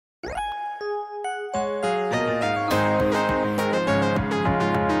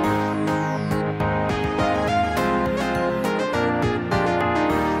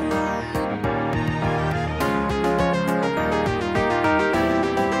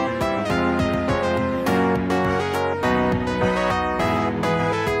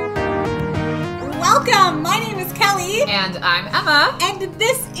And I'm Emma. And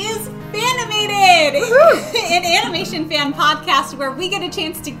this is Fanimated, an animation fan podcast where we get a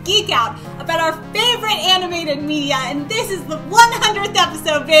chance to geek out about our favorite animated media. And this is the 100th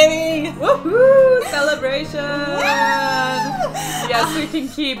episode, baby! Woohoo! Celebration! Woo! Yes, we can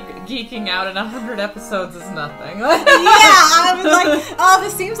keep geeking out, and 100 episodes is nothing. Yeah, I was like, oh,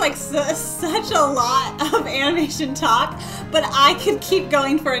 this seems like such a lot of animation talk, but I could keep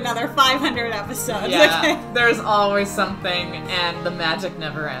going for another 500 episodes. Yeah, okay? There's always something, and the magic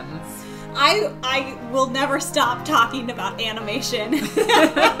never ends. I will never stop talking about animation.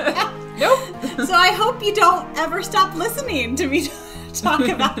 Nope. So I hope you don't ever stop listening to me talk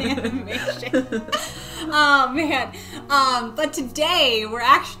about animation. Oh, man. But today we're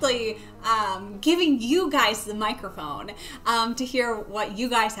actually giving you guys the microphone to hear what you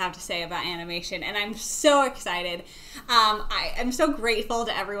guys have to say about animation, and I'm so excited. I'm so grateful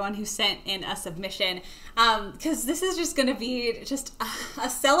to everyone who sent in a submission, because this is just going to be just a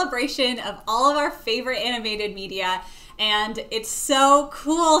celebration of all of our favorite animated media. And it's so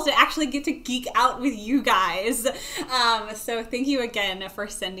cool to actually get to geek out with you guys. So thank you again for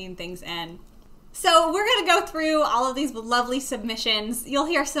sending things in. So we're going to go through all of these lovely submissions. You'll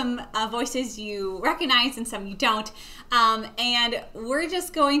hear some voices you recognize and some you don't. And we're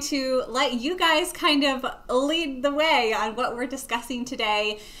just going to let you guys kind of lead the way on what we're discussing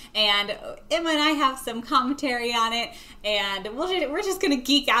today. And Emma and I have some commentary on it. And we're just going to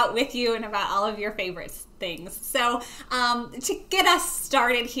geek out with you and about all of your favorites. Things. So to get us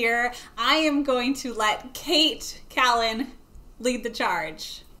started here, I am going to let Kate Callan lead the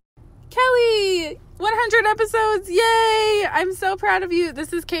charge. Kelly, 100 episodes, yay! I'm so proud of you.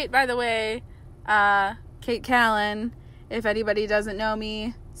 This is Kate, by the way. Kate Callan. If anybody doesn't know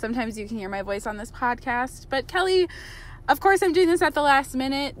me, sometimes you can hear my voice on this podcast. But Kelly, of course I'm doing this at the last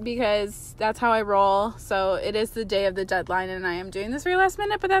minute because that's how I roll. So it is the day of the deadline and I am doing this very last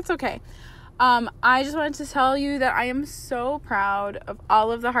minute, but that's okay. I just wanted to tell you that I am so proud of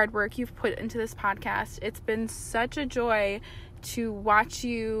all of the hard work you've put into this podcast. It's been such a joy to watch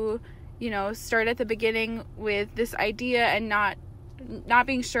you, start at the beginning with this idea and not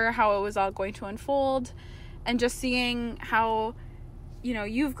being sure how it was all going to unfold, and just seeing how,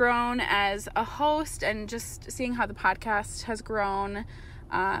 you've grown as a host, and just seeing how the podcast has grown,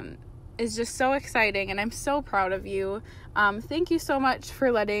 is just so exciting, and I'm so proud of you. Thank you so much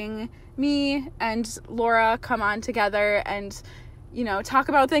for letting me and Laura come on together and, talk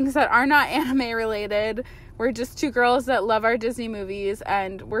about things that are not anime related. We're just two girls that love our Disney movies,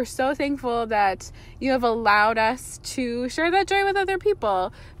 and we're so thankful that you have allowed us to share that joy with other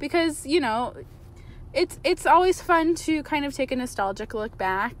people, because, it's always fun to kind of take a nostalgic look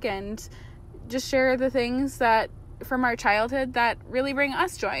back and just share the things that from our childhood that really bring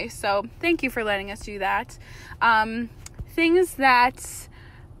us joy. So thank you for letting us do that. Things that,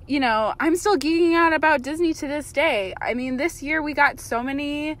 I'm still geeking out about Disney to this day. I mean, this year we got so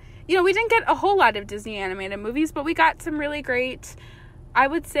many, we didn't get a whole lot of Disney animated movies, but we got some really great, I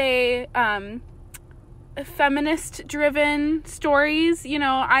would say, feminist driven stories.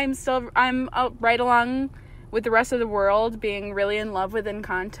 I'm right along with the rest of the world being really in love with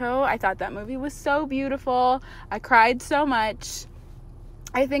Encanto. I thought that movie was so beautiful. I cried so much.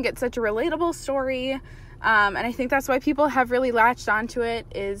 I think it's such a relatable story. And I think that's why people have really latched onto it,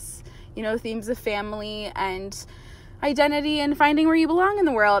 is, themes of family and identity and finding where you belong in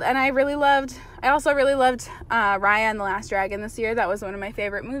the world. And I also really loved Raya and the Last Dragon this year. That was one of my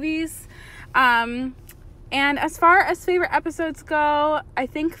favorite movies. And as far as favorite episodes go, I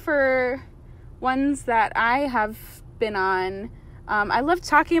think for ones that I have been on, I loved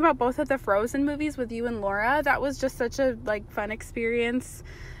talking about both of the Frozen movies with you and Laura. That was just such a fun experience.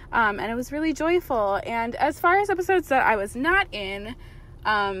 And it was really joyful. And as far as episodes that I was not in,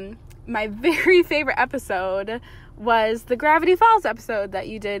 my very favorite episode was the Gravity Falls episode that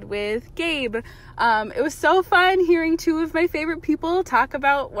you did with Gabe. It was so fun hearing two of my favorite people talk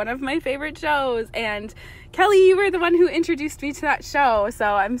about one of my favorite shows. And Kelly, you were the one who introduced me to that show. So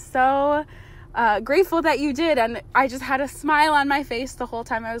I'm so grateful that you did. And I just had a smile on my face the whole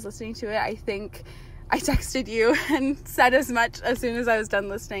time I was listening to it. I think I texted you and said as much as soon as I was done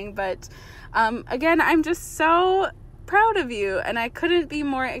listening. But again, I'm just so proud of you, and I couldn't be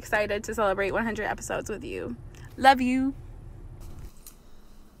more excited to celebrate 100 episodes with you. Love you.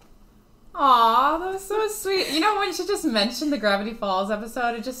 Aw, that was so sweet. When she just mentioned the Gravity Falls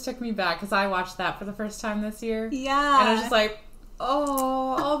episode, it just took me back, because I watched that for the first time this year. Yeah. And I was just like,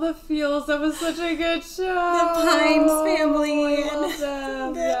 oh, all the feels. That was such a good show. The Pines family. I love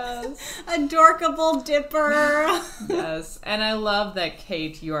them. Yes. Adorkable Dipper. Yes, and I love that,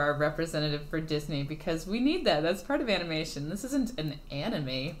 Kate, you are a representative for Disney because we need that. That's part of animation. This isn't an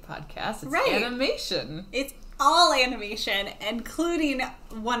anime podcast. It's animation. It's all animation, including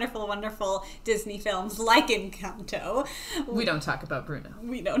wonderful, wonderful Disney films like Encanto. We don't talk about Bruno.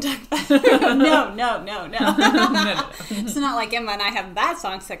 We don't talk about Bruno. No. No. It's not like Emma and I have that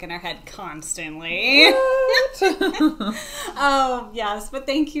song stuck in our head constantly. Oh, yes. But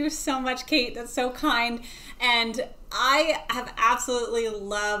thank you so much, Kate. That's so kind. And I have absolutely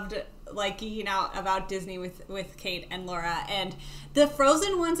loved geeking out about Disney with Kate and Laura, and the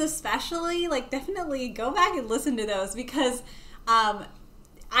Frozen ones especially. Definitely go back and listen to those because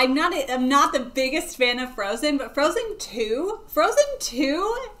I'm not the biggest fan of Frozen, but Frozen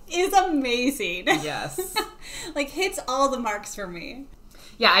 2 is amazing. Yes. Hits all the marks for me.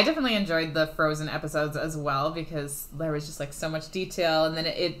 Yeah, I definitely enjoyed the Frozen episodes as well because there was just so much detail, and then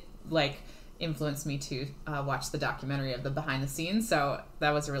it influenced me to watch the documentary of the behind the scenes, so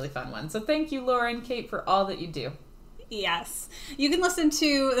that was a really fun one. So thank you, Laura and Kate, for all that you do. Yes. You can listen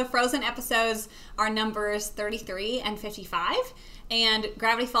to the Frozen episodes are numbers 33 and 55, and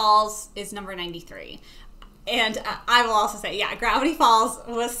Gravity Falls is number 93. And I will also say, Gravity Falls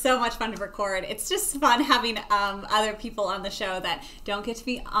was so much fun to record. It's just fun having other people on the show that don't get to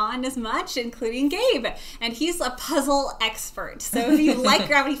be on as much, including Gabe. And he's a puzzle expert. So if you like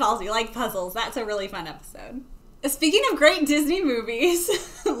Gravity Falls, you like puzzles, that's a really fun episode. Speaking of great Disney movies,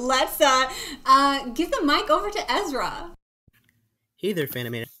 let's give the mic over to Ezra. Hey there,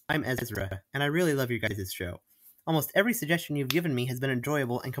 Fanimated. I'm Ezra, and I really love your guys' show. Almost every suggestion you've given me has been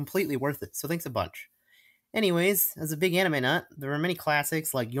enjoyable and completely worth it, so thanks a bunch. Anyways, as a big anime nut, there are many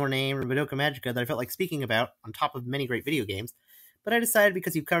classics like Your Name or Madoka Magica that I felt like speaking about, on top of many great video games, but I decided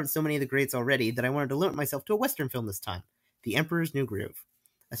because you've covered so many of the greats already that I wanted to limit myself to a Western film this time, The Emperor's New Groove.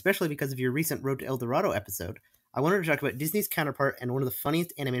 Especially because of your recent Road to El Dorado episode, I wanted to talk about Disney's counterpart and one of the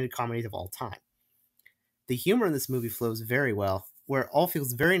funniest animated comedies of all time. The humor in this movie flows very well, where it all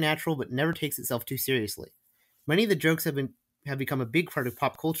feels very natural but never takes itself too seriously. Many of the jokes have become a big part of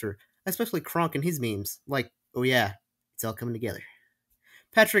pop culture, especially Kronk and his memes, like, oh yeah, it's all coming together.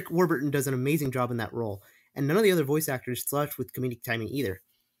 Patrick Warburton does an amazing job in that role, and none of the other voice actors slouch with comedic timing either.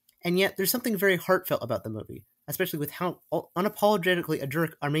 And yet, there's something very heartfelt about the movie, especially with how unapologetically a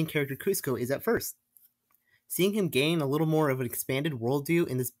jerk our main character Cusco is at first. Seeing him gain a little more of an expanded worldview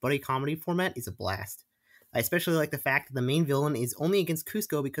in this buddy comedy format is a blast. I especially like the fact that the main villain is only against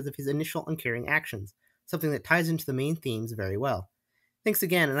Cusco because of his initial uncaring actions, something that ties into the main themes very well. Thanks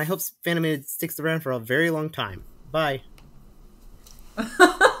again, and I hope Fanimated sticks around for a very long time. Bye.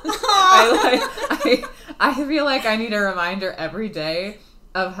 I feel like I need a reminder every day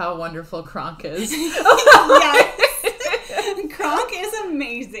of how wonderful Kronk is. Yes. Kronk is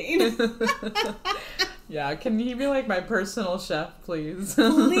amazing. Yeah, can he be like my personal chef, please?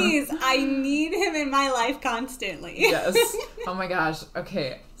 Please, I need him in my life constantly. Yes. Oh my gosh.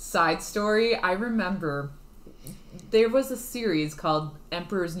 Okay, side story. I remember there was a series called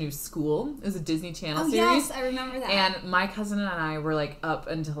Emperor's New School. It was a Disney Channel series. Yes, I remember that. And my cousin and I were up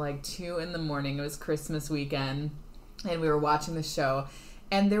until 2 in the morning. It was Christmas weekend, and we were watching the show.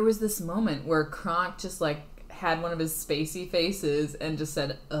 And there was this moment where Kronk just had one of his spacey faces and just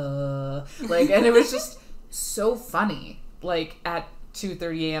said, and it was just so funny, at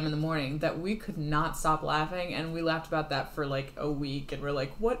 2:30 a.m. in the morning that we could not stop laughing, and we laughed about that for a week, and we're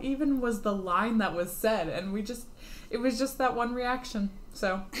like, what even was the line that was said? And it was just that one reaction.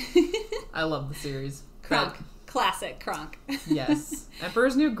 So I love the series. Kronk. Classic Kronk. Yes.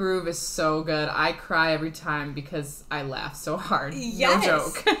 Emperor's New Groove is so good. I cry every time because I laugh so hard. Yes. No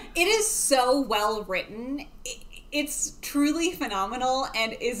joke. It is so well written. It's truly phenomenal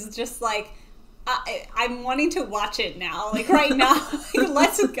and is just I'm wanting to watch it now. Right now.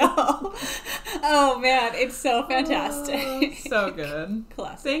 Let's go. Oh man, it's so fantastic. Oh, so good.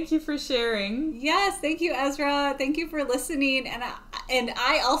 Classic. Thank you for sharing. Yes, thank you, Ezra. Thank you for listening. And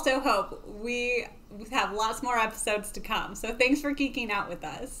I also hope we have lots more episodes to come. So thanks for geeking out with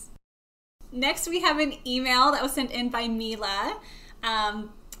us. Next, we have an email that was sent in by Mila.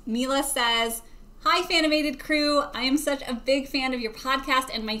 Mila says, "Hi, Fanimated crew. I am such a big fan of your podcast,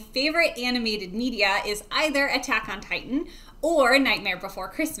 and my favorite animated media is either Attack on Titan or Nightmare Before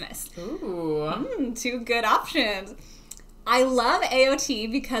Christmas." Ooh. 2 good options. I love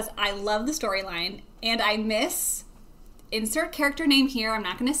AOT because I love the storyline, and I miss... insert character name here. I'm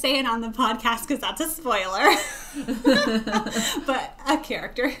not going to say it on the podcast because that's a spoiler. But a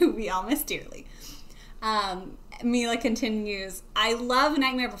character who we all miss dearly. Mila continues, I love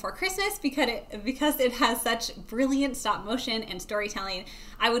Nightmare Before Christmas because it has such brilliant stop motion and storytelling.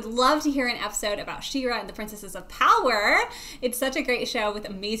 I would love to hear an episode about She-Ra and the Princesses of Power. It's such a great show with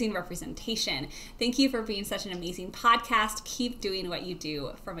amazing representation. Thank you for being such an amazing podcast. Keep doing what you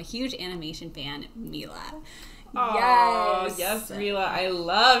do. From a huge animation fan, Mila. Oh, yes, Mila. I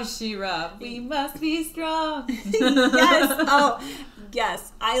love She-Ra. We must be strong. Yes. Oh,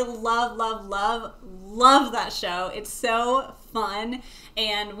 yes. I love that show. It's so fun.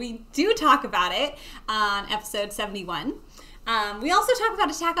 And we do talk about it on episode 71. We also talk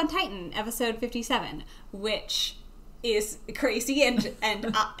about Attack on Titan, episode 57, which is crazy and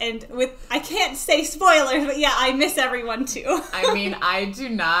with, I can't say spoilers, but yeah, I miss everyone too. I mean, I do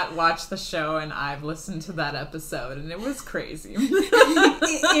not watch the show, and I've listened to that episode, and it was crazy.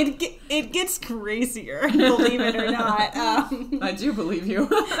 it gets crazier, believe it or not. I do believe you.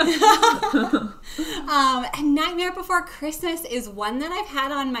 And Nightmare Before Christmas is one that I've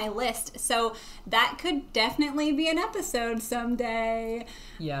had on my list, so that could definitely be an episode someday.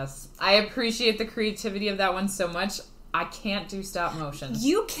 Yes. I appreciate the creativity of that one so much. I can't do stop motion.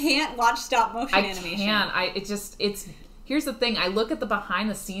 You can't watch stop motion animation. I can't. It's here's the thing. I look at the behind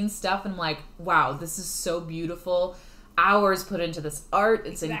the scenes stuff and I'm like, wow, this is so beautiful. Hours put into this art.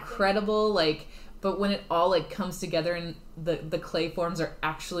 It's incredible. Like, but when it all like comes together and the clay forms are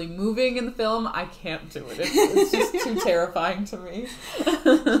actually moving in the film, I can't do it. It's just too terrifying to me.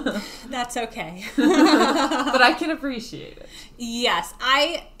 That's okay. But I can appreciate it. Yes,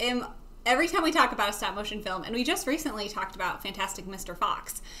 I am. Every time we talk about a stop motion film, and we just recently talked about Fantastic Mr.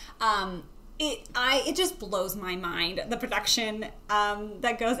 Fox, it just blows my mind, the production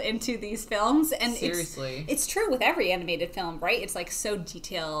that goes into these films. And seriously, it's true with every animated film, right? It's like so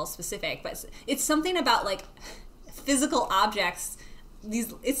detail specific, but it's something about like physical objects.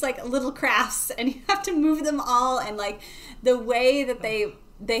 It's like little crafts, and you have to move them all, and like the way that they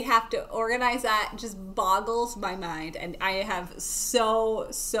have to organize that just boggles my mind. And I have so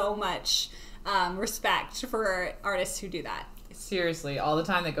much respect for artists who do that. Seriously, all the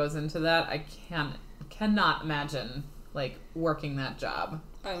time that goes into that, I cannot imagine like working that job.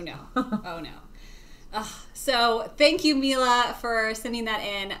 Oh no. Oh no. So thank you, Mila, for sending that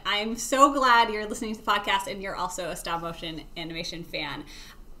in. I'm so glad you're listening to the podcast and you're also a stop motion animation fan.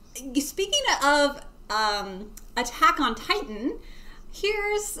 Speaking of Attack on Titan,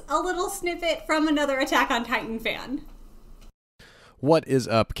 here's a little snippet from another Attack on Titan fan. What is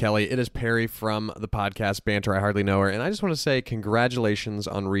up, Kelly? It is Perry from the podcast Banter I Hardly Know Her, and I just want to say congratulations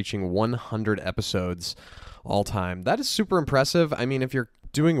on reaching 100 episodes all time. That is super impressive. I mean, if you're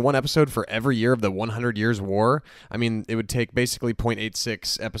doing one episode for every year of the 100 Years' War, I mean, it would take basically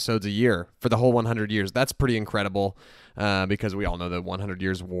 0.86 episodes a year for the whole 100 years. That's pretty incredible because we all know that 100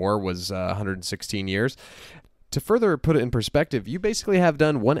 Years' War was 116 years. To further put it in perspective, you basically have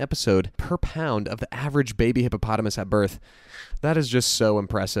done one episode per pound of the average baby hippopotamus at birth. That is just so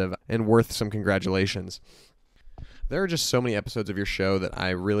impressive and worth some congratulations. There are just so many episodes of your show that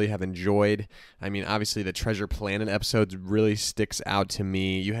I really have enjoyed. I mean, obviously the Treasure Planet episode really sticks out to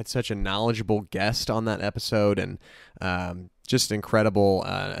me. You had such a knowledgeable guest on that episode, and just incredible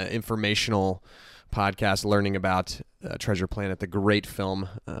informational podcast learning about Treasure Planet, the great film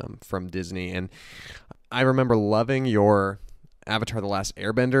from Disney. And I remember loving your Avatar: The Last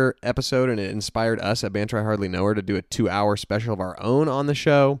Airbender episode, and it inspired us at Banter I Hardly Know Her to do a 2-hour special of our own on the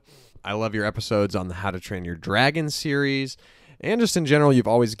show. I love your episodes on the How to Train Your Dragon series, and just in general, you've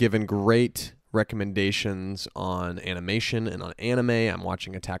always given great recommendations on animation and on anime. I'm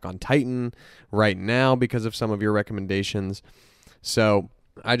watching Attack on Titan right now because of some of your recommendations. So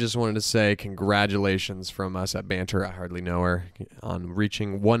I just wanted to say congratulations from us at Banter I Hardly Know Her on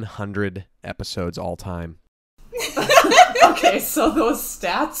reaching 100 episodes all time. Okay, so those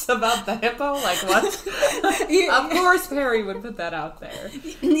stats about the hippo, like what? Of course, Perry would put that out there.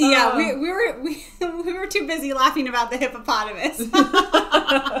 Yeah, we were too busy laughing about the hippopotamus.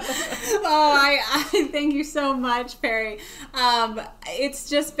 I thank you so much, Perry. It's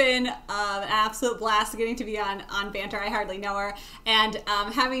just been an absolute blast getting to be on Banter I Hardly Know Her, and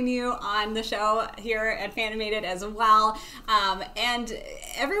having you on the show here at Fanimated as well. And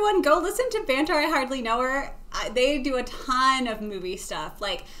everyone, go listen to Banter I Hardly Know Her. They do a ton of movie stuff.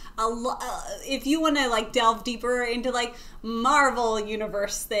 Like if you want to like delve deeper into like Marvel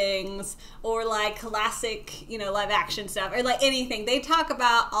universe things or like classic, live action stuff or like anything, they talk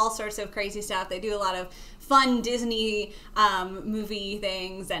about all sorts of crazy stuff. They do a lot of fun Disney movie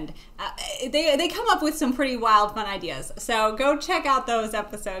things, and they come up with some pretty wild, fun ideas. So go check out those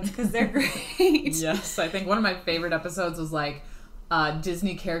episodes because they're great. Yes, I think one of my favorite episodes was like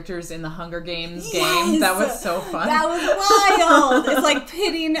Disney characters in the Hunger Games Yes! game. That was so fun. That was wild. It's like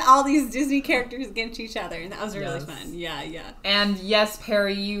pitting all these Disney characters against each other, and that was really fun. Yeah. And yes,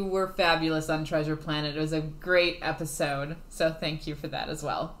 Perry, you were fabulous on Treasure Planet. It was a great episode, so thank you for that as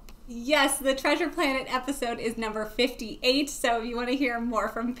well. Yes, the Treasure Planet episode is number 58, so if you want to hear more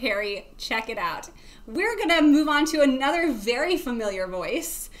from Perry, check it out. We're going to move on to another very familiar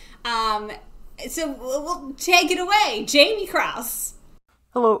voice. So we'll take it away, Jamie Krause.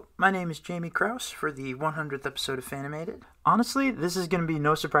 Hello, my name is Jamie Krause for the 100th episode of Fanimated. Honestly, this is going to be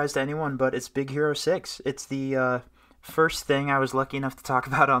no surprise to anyone, but it's Big Hero 6. It's the first thing I was lucky enough to talk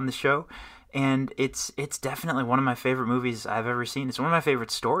about on the show. And it's definitely one of my favorite movies I've ever seen. It's one of my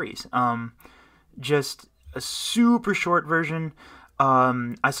favorite stories. Just a super short version.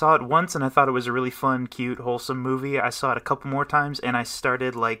 I saw it once and I thought it was a really fun, cute, wholesome movie. I saw it a couple more times and I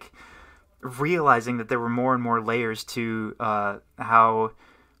started realizing that there were more and more layers to how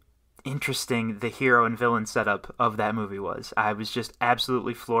interesting the hero and villain setup of that movie was. I was just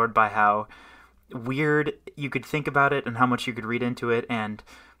absolutely floored by how weird you could think about it and how much you could read into it. And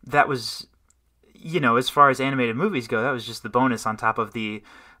that was, as far as animated movies go, that was just the bonus on top of the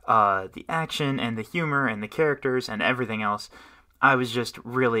action and the humor and the characters and everything else. I was just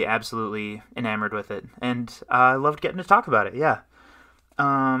really absolutely enamored with it, and I loved getting to talk about it. Yeah.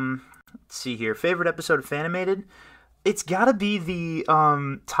 Let's see here. Favorite episode of Fanimated? It's got to be the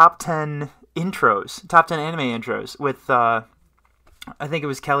top 10 intros, top 10 anime intros with I think it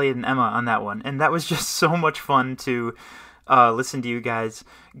was Kelly and Emma on that one, and that was just so much fun to listen to you guys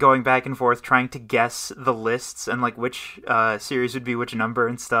going back and forth trying to guess the lists and which series would be which number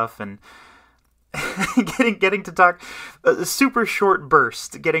and stuff, and getting to talk a super short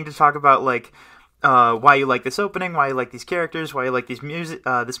burst, getting to talk about why you like this opening, why you like these characters, why you like this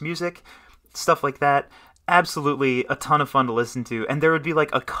music, stuff like that. Absolutely a ton of fun to listen to. And there would be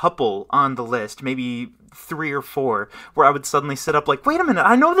a couple on the list, maybe 3 or 4, where I would suddenly sit up wait a minute,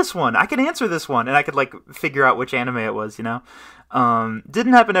 I know this one, I can answer this one, and I could figure out which anime it was, Didn't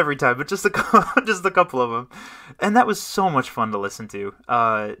happen every time, but just a couple of them. And that was so much fun to listen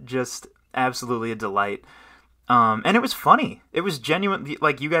to. Just absolutely a delight. And it was funny. It was genuine.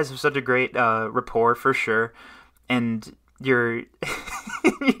 You guys have such a great rapport for sure, and you're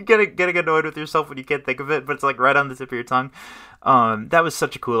getting annoyed with yourself when you can't think of it, but it's right on the tip of your tongue. That was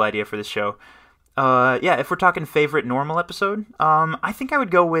such a cool idea for this show. Yeah, if we're talking favorite normal episode, I think I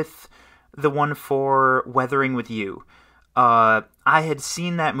would go with the one for Weathering with You. I had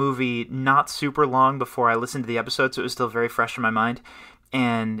seen that movie not super long before I listened to the episode, so it was still very fresh in my mind.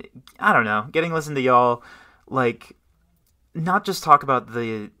 And I don't know, getting to listen to y'all not just talk about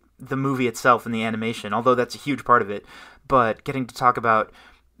the movie itself and the animation, although that's a huge part of it, but getting to talk about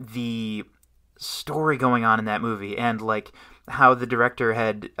the story going on in that movie and how the director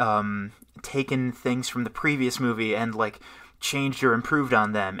had taken things from the previous movie and changed or improved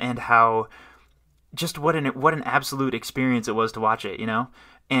on them, and how just what an absolute experience it was to watch it,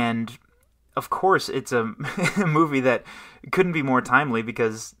 And of course, it's a movie that couldn't be more timely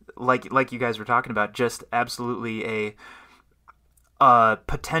because, like you guys were talking about, just absolutely a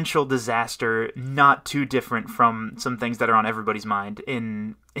potential disaster, not too different from some things that are on everybody's mind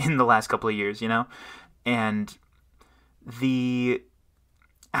in the last couple of years, And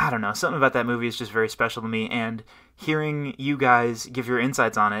I don't know, something about that movie is just very special to me, and hearing you guys give your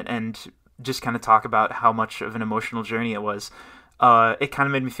insights on it and just kind of talk about how much of an emotional journey it was, it kind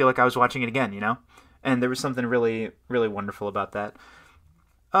of made me feel like I was watching it again, And there was something really, really wonderful about that.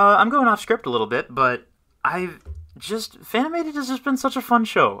 I'm going off script a little bit, but Fanimated has just been such a fun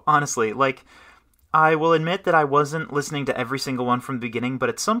show, honestly. I will admit that I wasn't listening to every single one from the beginning, but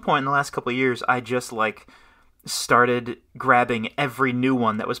at some point in the last couple of years, I just, started grabbing every new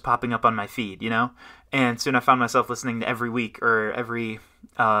one that was popping up on my feed, And soon I found myself listening to every week or every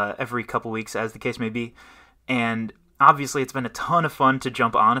couple weeks, as the case may be. And obviously, it's been a ton of fun to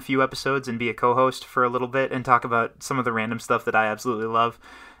jump on a few episodes and be a co-host for a little bit and talk about some of the random stuff that I absolutely love.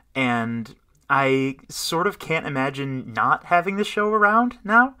 And I sort of can't imagine not having the show around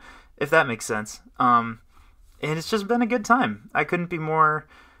now, if that makes sense. And it's just been a good time. I couldn't be more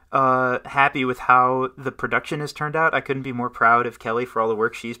happy with how the production has turned out. I couldn't be more proud of Kelly for all the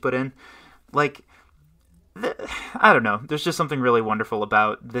work she's put in. I don't know. There's just something really wonderful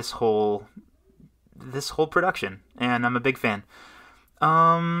about this whole production, and I'm a big fan.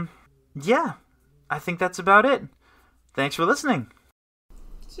 Yeah, I think that's about it. Thanks for listening.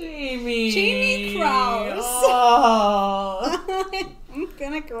 Jamie Krause. Oh. I'm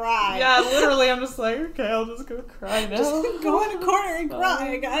gonna cry. Yeah, literally, I'm just okay, I'll just go cry now. Just go in a corner and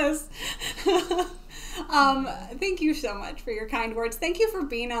cry, I guess. Thank you so much for your kind words. Thank you for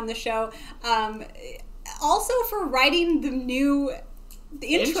being on the show. Also for writing the new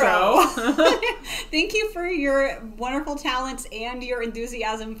intro. Thank you for your wonderful talents and your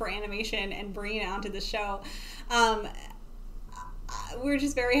enthusiasm for animation and bringing it onto the show. We're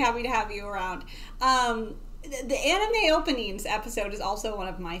just very happy to have you around. The anime openings episode is also one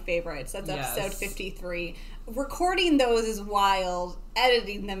of my favorites. That's episode 53. Recording those is wild.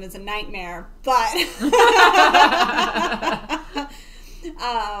 Editing them is a nightmare. But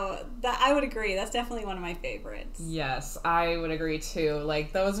I would agree. That's definitely one of my favorites. Yes, I would agree too.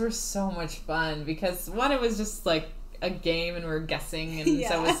 Like, those were so much fun because, one, it was just like a game and we were guessing, and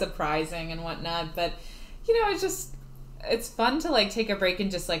so it was surprising and whatnot. But, it's fun to like take a break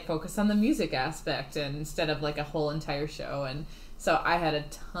and just like focus on the music aspect instead of like a whole entire show. And so I had a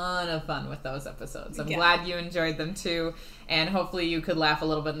ton of fun with those episodes. I'm glad you enjoyed them too, and hopefully you could laugh a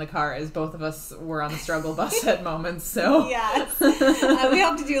little bit in the car as both of us were on the struggle bus at moments. So yes, we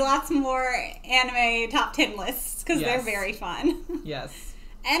hope to do lots more anime top 10 lists because they're very fun. Yes.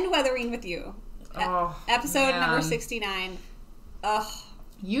 And Weathering with You, episode number 69. Ugh.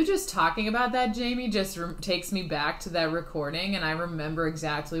 You just talking about that, Jamie, just takes me back to that recording, and I remember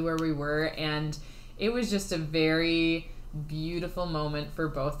exactly where we were, and it was just a very beautiful moment for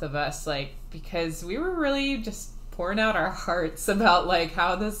both of us, like, because we were really just pouring out our hearts about, like,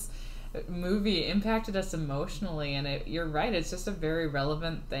 how this movie impacted us emotionally, and you're right, it's just a very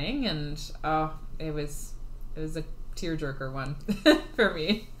relevant thing, and it was a tearjerker one for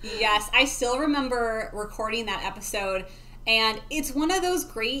me. Yes, I still remember recording that episode. And it's one of those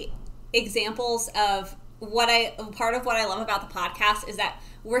great examples of part of what I love about the podcast is that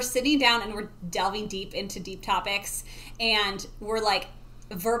we're sitting down and we're delving deep into deep topics, and we're like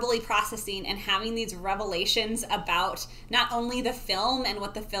verbally processing and having these revelations about not only the film and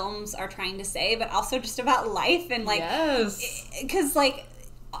what the films are trying to say, but also just about life and like, because like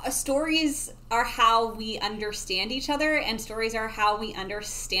stories are how we understand each other, and stories are how we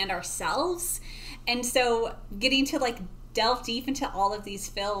understand ourselves. And so getting to like delve deep into all of these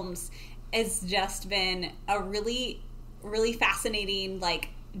films has just been a really, really fascinating like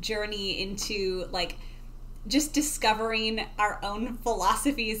journey into like just discovering our own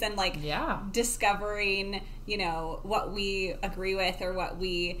philosophies and like discovering, what we agree with or what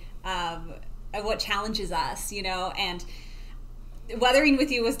we what challenges us, and Weathering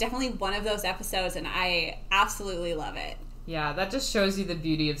with You was definitely one of those episodes, and I absolutely love it. Yeah, that just shows you the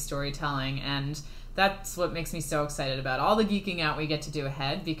beauty of storytelling, and that's what makes me so excited about all the geeking out we get to do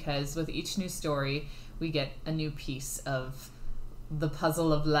ahead, because with each new story, we get a new piece of the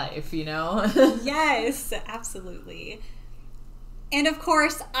puzzle of life, Yes, absolutely. And of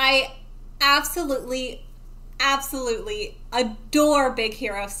course, I absolutely adore Big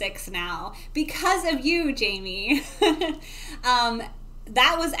Hero 6 now because of you, Jamie.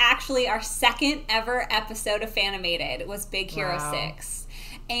 That was actually our second ever episode of Fanimated, was Big Hero 6.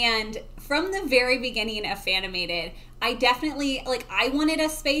 And from the very beginning of Fanimated, I definitely, I wanted a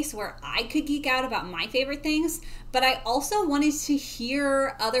space where I could geek out about my favorite things, but I also wanted to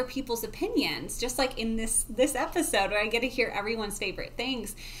hear other people's opinions, just like in this episode where I get to hear everyone's favorite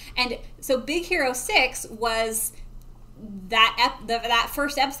things. And so Big Hero 6 was that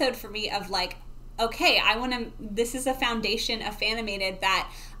first episode for me of like, okay, this is a foundation of Fanimated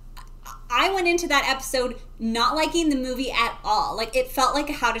that I went into that episode not liking the movie at all. Like, it felt like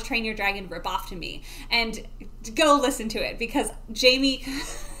a How to Train Your Dragon ripoff to me. And go listen to it, because Jamie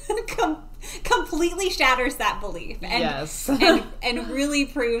completely shatters that belief. And, and really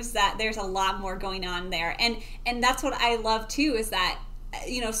proves that there's a lot more going on there. And that's what I love, too, is that,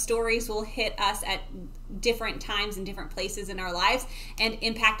 stories will hit us at different times and different places in our lives and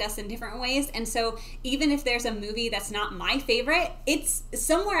impact us in different ways. And so even if there's a movie that's not my favorite, it's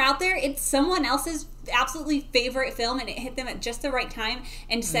somewhere out there, it's someone else's absolutely favorite film, and it hit them at just the right time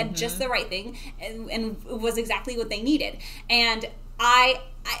and said just the right thing and was exactly what they needed. And I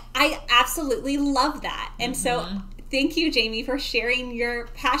absolutely love that. And so thank you, Jamie, for sharing your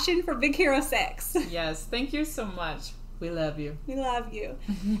passion for Big Hero 6. Yes, thank you so much. We love you. We love you.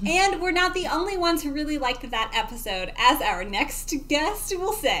 And we're not the only ones who really liked that episode, as our next guest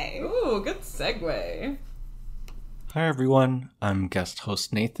will say. Ooh, good segue. Hi everyone, I'm guest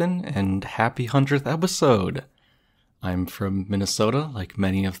host Nathan, and happy 100th episode. I'm from Minnesota, like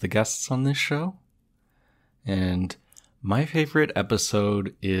many of the guests on this show. And my favorite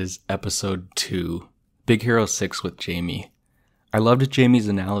episode is episode 2, Big Hero 6 with Jamie. I loved Jamie's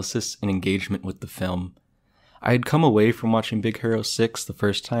analysis and engagement with the film. I had come away from watching Big Hero 6 the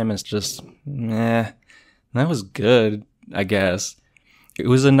first time as just, that was good, I guess. It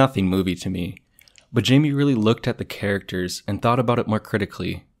was a nothing movie to me. But Jamie really looked at the characters and thought about it more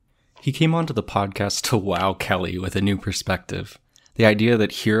critically. He came onto the podcast to wow Kelly with a new perspective. The idea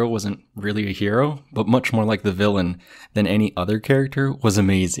that Hero wasn't really a hero, but much more like the villain than any other character was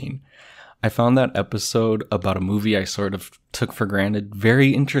amazing. I found that episode about a movie I sort of took for granted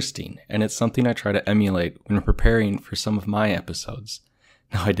very interesting, and it's something I try to emulate when preparing for some of my episodes.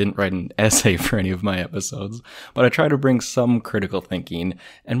 Now, I didn't write an essay for any of my episodes, but I try to bring some critical thinking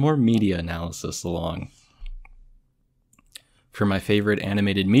and more media analysis along. For my favorite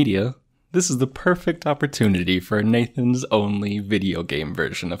animated media, this is the perfect opportunity for Nathan's only video game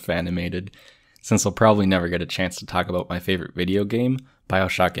version of Fanimated, since I'll probably never get a chance to talk about my favorite video game,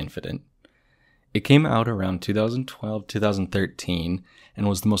 BioShock Infinite. It came out around 2012-2013 and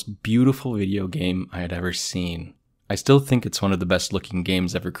was the most beautiful video game I had ever seen. I still think it's one of the best looking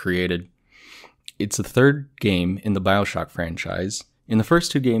games ever created. It's the third game in the BioShock franchise. In the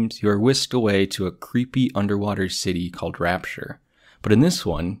first two games, you are whisked away to a creepy underwater city called Rapture. But in this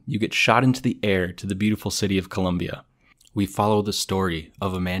one, you get shot into the air to the beautiful city of Columbia. We follow the story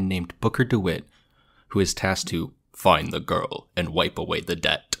of a man named Booker DeWitt, who is tasked to find the girl and wipe away the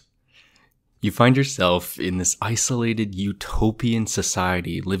debt. You find yourself in this isolated utopian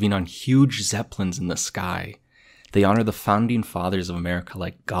society living on huge zeppelins in the sky. They honor the founding fathers of America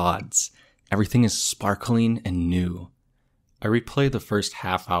like gods. Everything is sparkling and new. I replay the first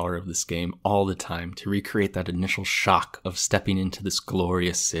half hour of this game all the time to recreate that initial shock of stepping into this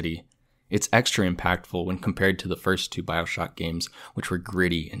glorious city. It's extra impactful when compared to the first two BioShock games, which were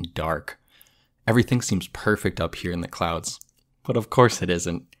gritty and dark. Everything seems perfect up here in the clouds. But of course it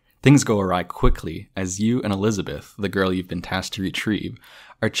isn't. Things go awry quickly as you and Elizabeth, the girl you've been tasked to retrieve,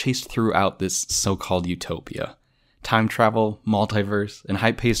 are chased throughout this so-called utopia. Time travel, multiverse, and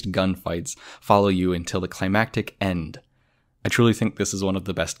high-paced gunfights follow you until the climactic end. I truly think this is one of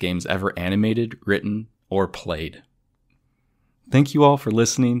the best games ever animated, written, or played. Thank you all for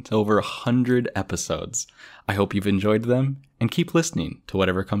listening to over 100 episodes. I hope you've enjoyed them, and keep listening to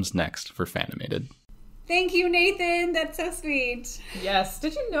whatever comes next for Fanimated. Thank you, Nathan. That's so sweet. Yes.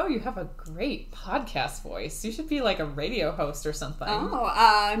 Did you know you have a great podcast voice? You should be like a radio host or something. Oh,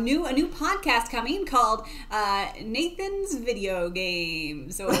 a new podcast coming called Nathan's Video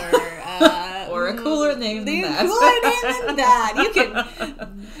Games, or or a cooler name than that. Cooler name than that. You can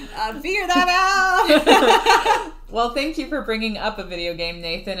figure that out. Well, thank you for bringing up a video game,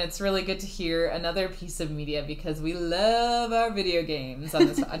 Nathan. It's really good to hear another piece of media because we love our video games on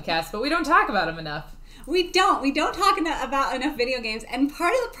this podcast, but we don't talk about them enough. We don't talk about enough video games, and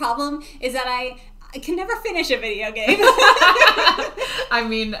part of the problem is that I can never finish a video game. I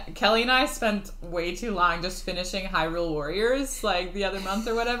mean, Kelly and I spent way too long just finishing Hyrule Warriors, like the other month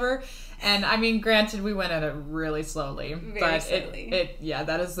or whatever. And I mean, granted, we went at it really slowly, but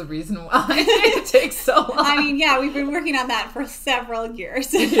that is the reason why it takes so long. I mean, yeah, we've been working on that for several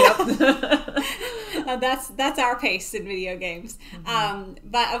years. Yep. That's our pace in video games. Mm-hmm.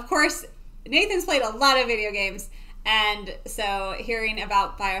 But of course, Nathan's played a lot of video games, and so hearing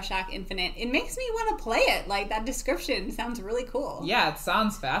about BioShock Infinite, it makes me want to play it. Like, that description sounds really cool. Yeah, it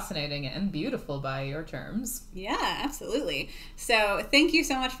sounds fascinating and beautiful by your terms. Yeah, absolutely. So thank you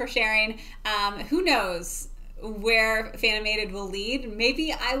so much for sharing. Who knows where Fanimated will lead?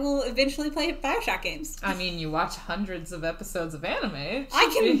 Maybe I will eventually play BioShock games. I mean, you watch hundreds of episodes of anime. I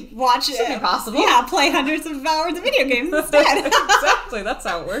can watch it. Should be possible. Yeah, play hundreds of hours of video games instead. Exactly, that's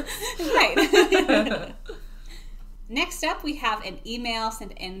how it works. Right. Next up, we have an email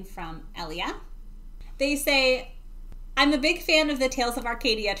sent in from Elia. They say, I'm a big fan of the Tales of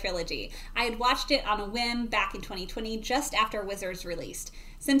Arcadia trilogy. I had watched it on a whim back in 2020, just after Wizards released.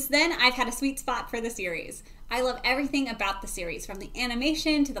 Since then, I've had a sweet spot for the series. I love everything about the series, from the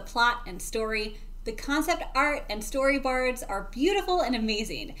animation to the plot and story. The concept art and storyboards are beautiful and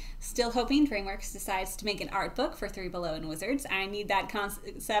amazing. Still hoping DreamWorks decides to make an art book for Three Below and Wizards. I need that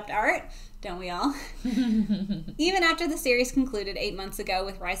concept art, don't we all? Even after the series concluded 8 months ago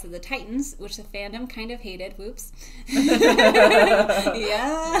with Rise of the Titans, which the fandom kind of hated, whoops. Yeah.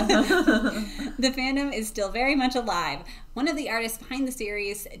 The fandom is still very much alive. One of the artists behind the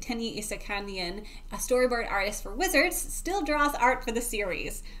series, Tenyi Isakanian, a storyboard artist for Wizards, still draws art for the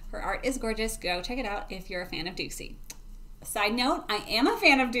series. Her art is gorgeous. Go check it out if you're a fan of Dukesy. Side note, I am a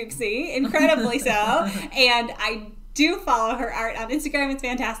fan of Dukesy, incredibly so, and I do follow her art on Instagram. It's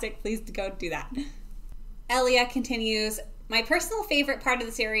fantastic. Please go do that. Elia continues, my personal favorite part of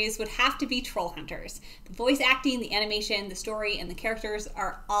the series would have to be Troll Hunters. The voice acting, the animation, the story, and the characters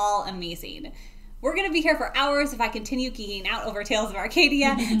are all amazing. We're going to be here for hours if I continue geeking out over Tales of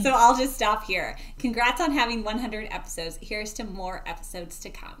Arcadia, so I'll just stop here. Congrats on having 100 episodes. Here's to more episodes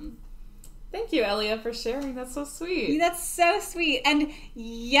to come. Thank you, Elia, for sharing. That's so sweet. That's so sweet. And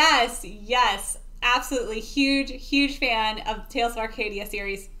yes, absolutely huge fan of Tales of Arcadia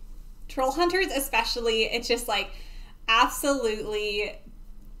series. Troll Hunters especially, it's just like absolutely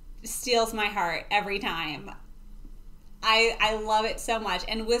steals my heart every time. I love it so much.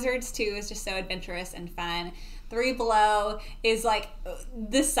 And Wizards too is just so adventurous and fun. Three Below is like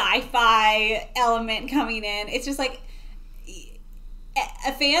the sci-fi element coming in. It's just like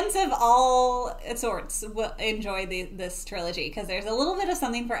fans of all sorts will enjoy this trilogy because there's a little bit of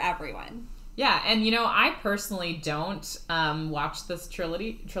something for everyone. Yeah, and I personally don't watch this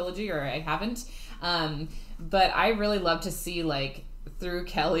trilogy, or I haven't, but I really love to see, like, through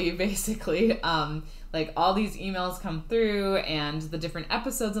Kelly, basically, like, all these emails come through and the different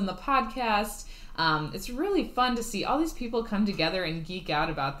episodes on the podcast. It's really fun to see all these people come together and geek out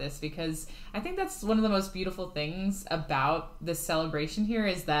about this, because I think that's one of the most beautiful things about this celebration here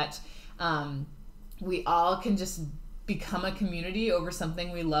is that we all can just become a community over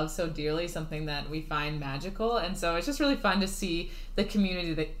something we love so dearly, something that we find magical. And so it's just really fun to see the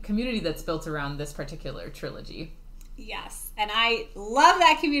community that's built around this particular trilogy. Yes, and I love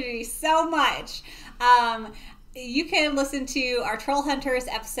that community so much. You can listen to our Troll Hunters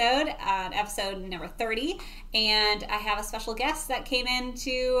episode, episode number 30, and I have a special guest that came in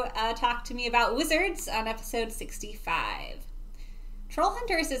to talk to me about Wizards on episode 65. Troll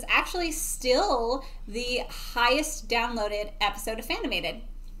Hunters is actually still the highest downloaded episode of Fanimated.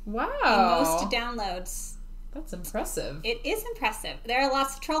 Wow. In most downloads. That's impressive. It is impressive. There are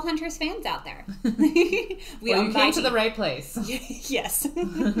lots of Troll Hunters fans out there. Well, you came to the right place. Yes.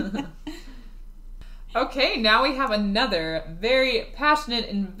 Okay, now we have another very passionate,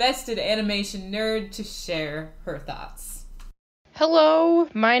 invested animation nerd to share her thoughts. Hello,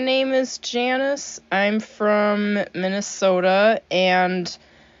 my name is Janice. I'm from Minnesota, and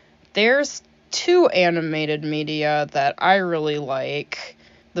there's two animated media that I really like.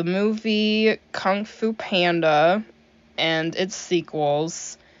 The movie Kung Fu Panda and its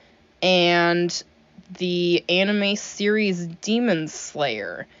sequels, and the anime series Demon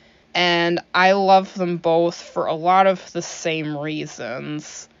Slayer. And I love them both for a lot of the same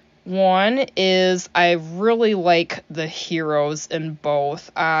reasons. One is I really like the heroes in both.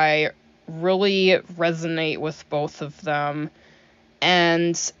 I really resonate with both of them.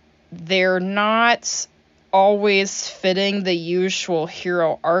 And they're not always fitting the usual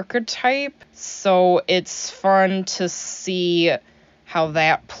hero archetype, so it's fun to see how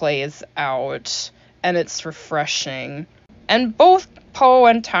that plays out, and it's refreshing. And both Po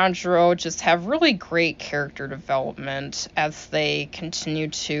and Tanjiro just have really great character development as they continue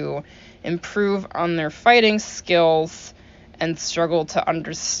to improve on their fighting skills and struggle to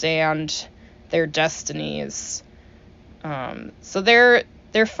understand their destinies. So they're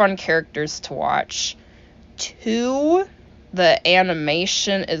fun characters to watch. Two, the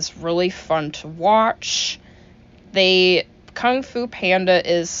animation is really fun to watch. Kung Fu Panda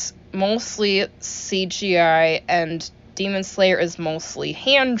is mostly CGI and Demon Slayer is mostly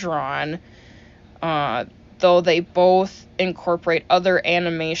hand-drawn, though they both incorporate other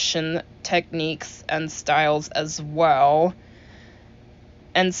animation techniques and styles as well.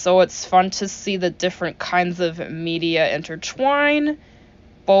 And so it's fun to see the different kinds of media intertwine.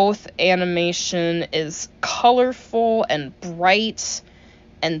 Both animation is colorful and bright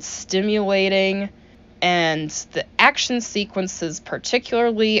and stimulating, and the action sequences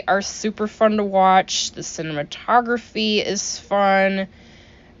particularly are super fun to watch. The cinematography is fun.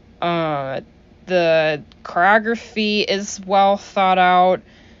 The choreography is well thought out.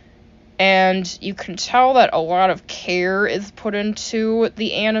 And you can tell that a lot of care is put into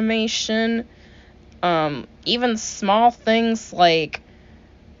the animation. Even small things like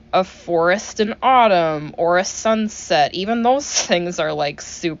a forest in autumn or a sunset, even those things are like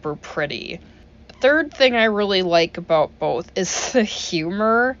super pretty. Third thing I really like about both is the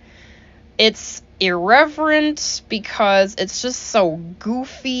humor. It's irreverent because it's just so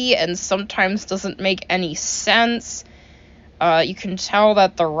goofy and sometimes doesn't make any sense. You can tell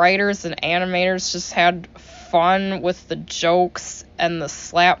that the writers and animators just had fun with the jokes and the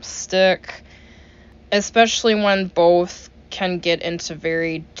slapstick, especially when both can get into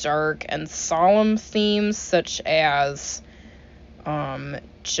very dark and solemn themes such as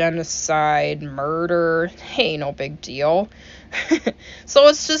genocide, murder. Hey, no big deal. So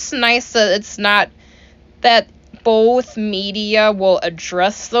it's just nice that it's not that both media will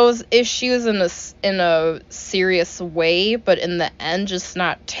address those issues in a serious way, but in the end just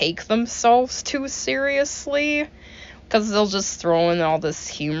not take themselves too seriously, because they'll just throw in all this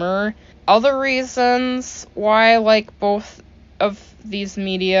humor. Other reasons why I like both of these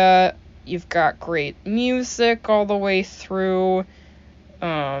media You've got great music all the way through.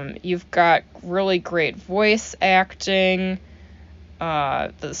 You've got really great voice acting.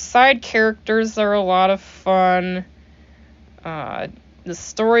 The side characters are a lot of fun. The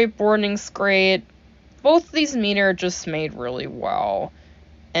storyboarding's great. Both of these media are just made really well.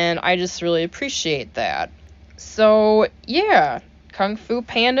 And I just really appreciate that. So, yeah. Kung Fu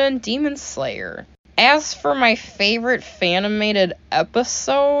Panda and Demon Slayer. As for my favorite Fanimated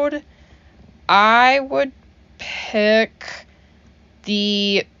episode, I would pick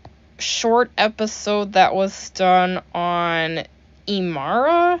the short episode that was done on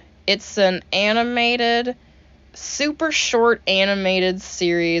Imara. It's an animated, super short animated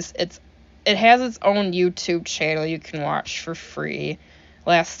series. It has its own YouTube channel you can watch for free,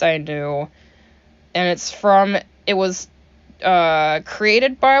 last I knew. And it was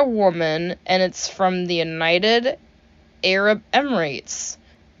created by a woman, and it's from the United Arab Emirates.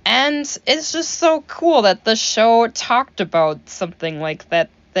 And it's just so cool that the show talked about something like that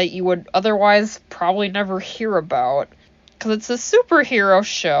you would otherwise probably never hear about. Because it's a superhero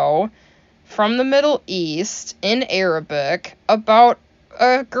show from the Middle East in Arabic about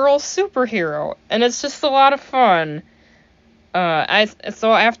a girl superhero. And it's just a lot of fun.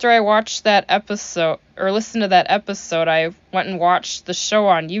 So after I watched that episode, or listened to that episode, I went and watched the show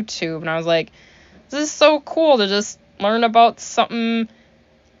on YouTube, and I was like, this is so cool to just learn about something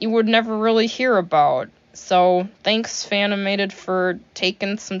you would never really hear about. So thanks, Fanimated, for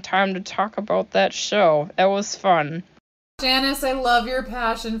taking some time to talk about that show. That was fun. Janice, I love your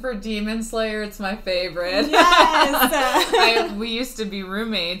passion for Demon Slayer. It's my favorite. Yes! We used to be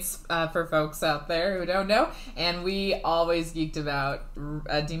roommates, for folks out there who don't know, and we always geeked about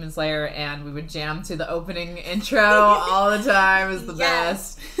Demon Slayer, and we would jam to the opening intro all the time. It was the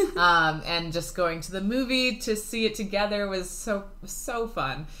best. And just going to the movie to see it together was so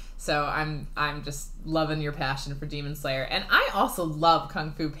fun. So I'm just loving your passion for Demon Slayer. And I also love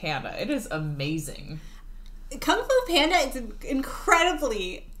Kung Fu Panda. It is amazing. Kung Fu Panda is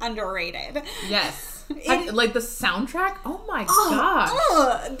incredibly underrated. Yes. Like the soundtrack? Oh my gosh.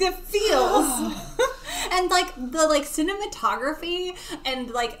 The feels. And the cinematography and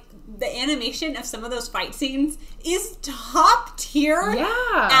the animation of some of those fight scenes is top tier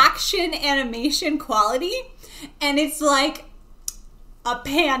action animation quality. And it's like a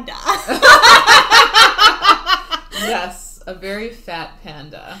panda. Yes, a very fat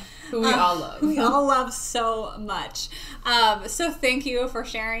panda. Who we all love. We all love so much. So thank you for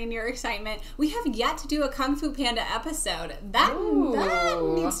sharing your excitement. We have yet to do a Kung Fu Panda episode. That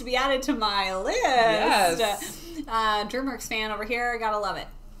needs to be added to my list. Yes. DreamWorks fan over here. Gotta love it.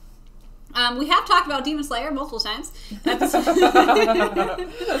 We have talked about Demon Slayer multiple times.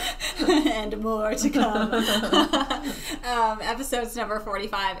 And more to come. Episodes number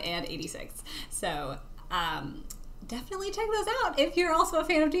 45 and 86. So, definitely check those out if you're also a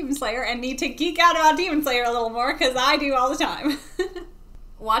fan of Demon Slayer and need to geek out about Demon Slayer a little more, because I do all the time.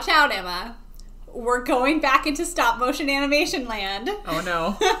 Watch out, Emma. We're going back into stop motion animation land. Oh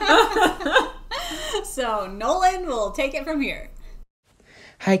no. So Nolan will take it from here.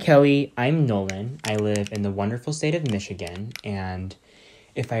 Hi Kelly, I'm Nolan. I live in the wonderful state of Michigan, and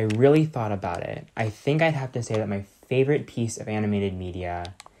if I really thought about it, I think I'd have to say that my favorite piece of animated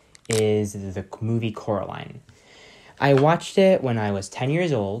media is the movie Coraline. I watched it when I was 10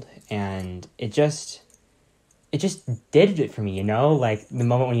 years old, and it just did it for me, you know? Like, the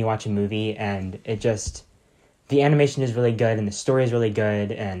moment when you watch a movie, and the animation is really good, and the story is really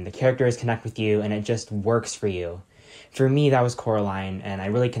good, and the characters connect with you, and it just works for you. For me, that was Coraline, and I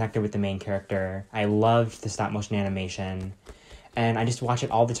really connected with the main character. I loved the stop-motion animation, and I just watch it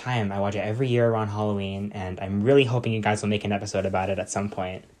all the time. I watch it every year around Halloween, and I'm really hoping you guys will make an episode about it at some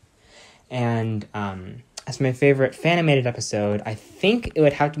point. And, as my favorite Fanimated episode, I think it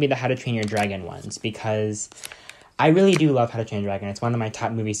would have to be the How to Train Your Dragon ones, because I really do love How to Train Your Dragon. It's one of my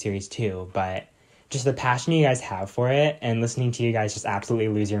top movie series too, but just the passion you guys have for it, and listening to you guys just absolutely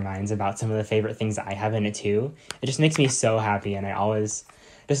lose your minds about some of the favorite things that I have in it too, it just makes me so happy, and I always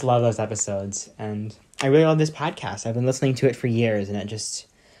just love those episodes. And I really love this podcast. I've been listening to it for years, and it just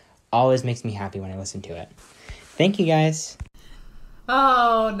always makes me happy when I listen to it. Thank you guys.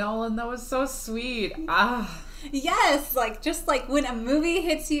 Oh, Nolan, that was so sweet. Yes, just when a movie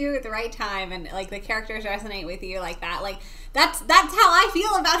hits you at the right time and the characters resonate with you like that, that's how I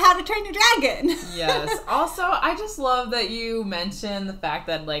feel about How to Train Your Dragon. Yes. Also, I just love that you mentioned the fact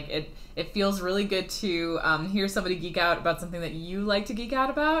that it feels really good to hear somebody geek out about something that you like to geek out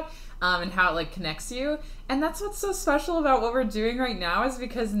about. and how it like connects you. And that's what's so special about what we're doing right now, is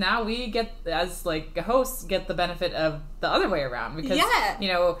because now we get, as like hosts, get the benefit of the other way around, because you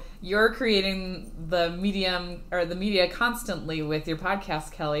know, you're creating the medium or the media constantly with your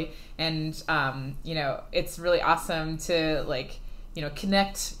podcast, Kelly, and you know, it's really awesome to like, you know,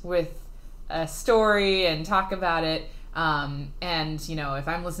 connect with a story and talk about it. And you know, if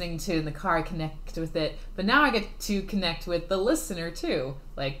I'm listening to in the car, I connect with it, but now I get to connect with the listener too.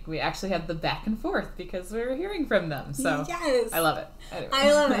 Like, we actually have the back and forth because we're hearing from them. So yes. I love it. Anyway.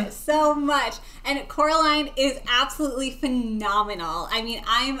 I love it so much. And Coraline is absolutely phenomenal. I mean,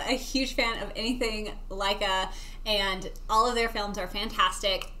 I'm a huge fan of anything Leica, and all of their films are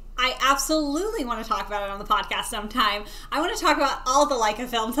fantastic. I absolutely want to talk about it on the podcast sometime. I want to talk about all the Leica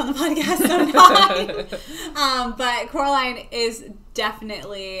films on the podcast sometime. But Coraline is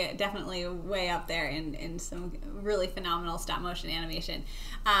definitely way up there in some really phenomenal stop motion animation.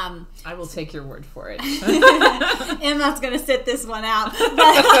 I will take your word for it. Emma's going to sit this one out.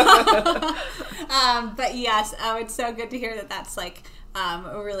 But yes, it's so good to hear that that's like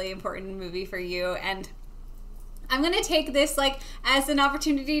a really important movie for you. And I'm going to take this like as an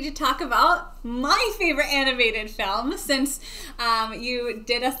opportunity to talk about my favorite animated film, since you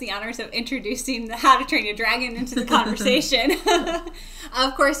did us the honors of introducing the How to Train Your Dragon into the conversation.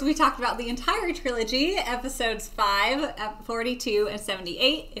 Of course, we talked about the entire trilogy, episodes 5, 42, and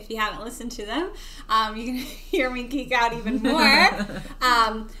 78. If you haven't listened to them, you can hear me geek out even more.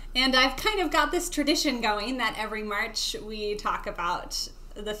 And I've kind of got this tradition going that every March we talk about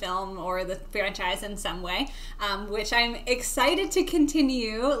the film or the franchise in some way, which I'm excited to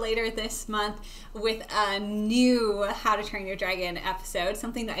continue later this month with a new How to Train Your Dragon episode,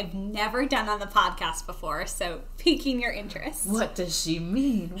 something that I've never done on the podcast before, so piquing your interest. What does she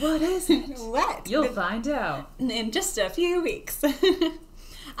mean? What is it? What? You'll find out in just a few weeks.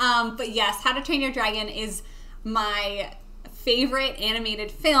 But yes, How to Train Your Dragon is my favorite animated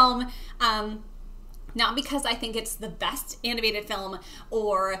film. Not because I think it's the best animated film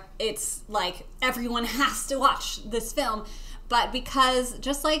or it's like everyone has to watch this film, but because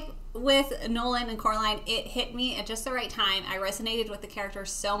just like with Nolan and Coraline, it hit me at just the right time. I resonated with the characters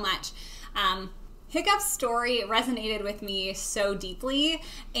so much. Hiccup's story resonated with me so deeply,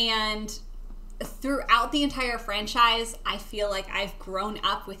 and throughout the entire franchise, I feel like I've grown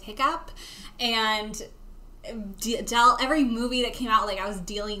up with Hiccup, and every movie that came out, like I was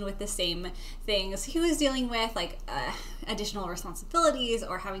dealing with the same things he was dealing with, like additional responsibilities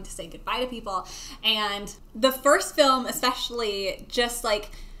or having to say goodbye to people. And the first film especially, just like,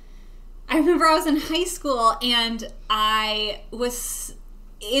 I remember I was in high school and I was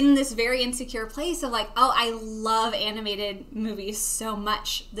in this very insecure place of like, oh, I love animated movies so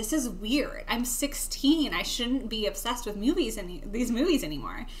much. This is weird. I'm 16. I shouldn't be obsessed with these movies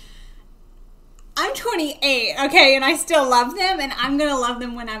anymore. I'm 28, okay, and I still love them, and I'm going to love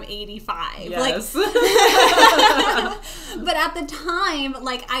them when I'm 85. Yes. Like, but at the time,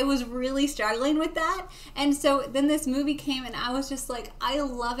 like, I was really struggling with that, and so then this movie came, and I was just like, I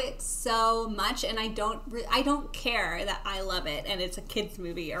love it so much, and I don't care that I love it, and it's a kid's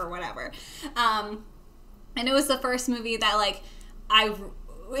movie or whatever. And it was the first movie that, like,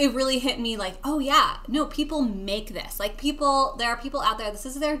 it really hit me like, oh yeah, no, people make this. Like, there are people out there, this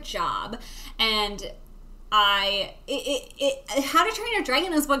is their job. And How to Train Your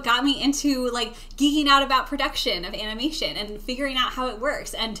Dragon is what got me into like geeking out about production of animation and figuring out how it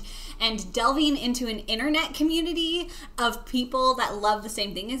works and delving into an internet community of people that love the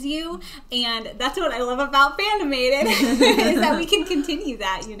same thing as you. And that's what I love about Fanimated is that we can continue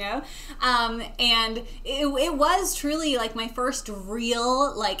that, you know? And it was truly like my first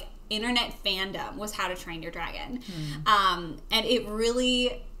real like internet fandom was How to Train Your Dragon. And it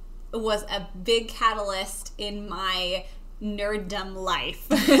really was a big catalyst in my nerddom life.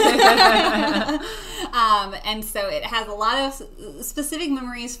 And so it has a lot of specific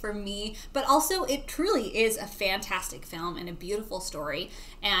memories for me, but also it truly is a fantastic film and a beautiful story.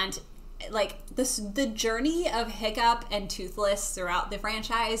 And like the journey of Hiccup and Toothless throughout the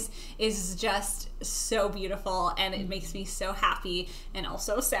franchise is just so beautiful, and it makes me so happy and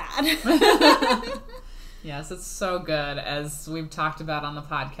also sad. Yes, it's so good, as we've talked about on the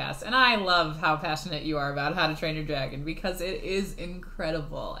podcast. And I love how passionate you are about How to Train Your Dragon, because it is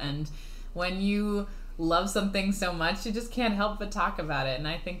incredible. And when you love something so much, you just can't help but talk about it. And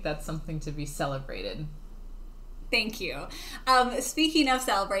I think that's something to be celebrated. Thank you. Speaking of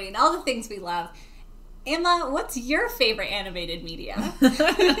celebrating all the things we love, Emma, what's your favorite animated media?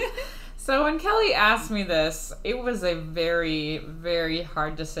 So when Kelly asked me this, it was a very, very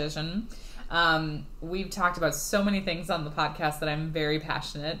hard decision. We've talked about so many things on the podcast that I'm very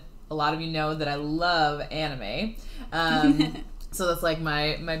passionate a lot of you know that I love anime. So that's like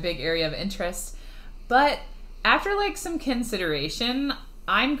my big area of interest. But after like some consideration,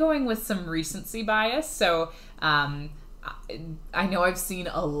 I'm going with some recency bias. So I know I've seen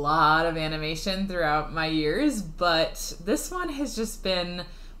a lot of animation throughout my years, but this one has just been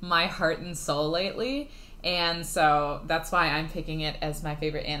my heart and soul lately. And so that's why I'm picking it as my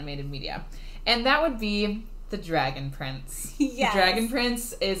favorite animated media. And that would be The Dragon Prince. Yes. The Dragon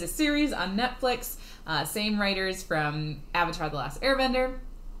Prince is a series on Netflix, same writers from Avatar: The Last Airbender.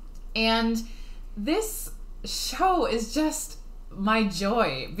 And this show is just my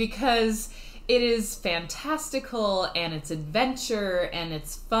joy because it is fantastical and it's adventure and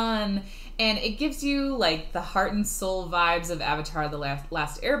it's fun and it gives you like the heart and soul vibes of Avatar: The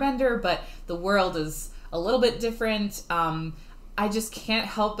Last Airbender, but the world is a little bit different. I just can't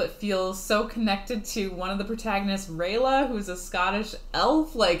help but feel so connected to one of the protagonists, Rayla, who's a Scottish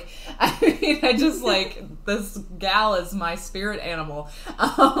elf. Like, I mean, I just like, this gal is my spirit animal.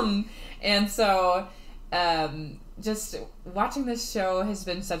 And so, just watching this show has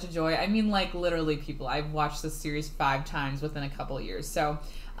been such a joy. I mean, like, literally, people, I've watched this series 5 times within a couple of years. So,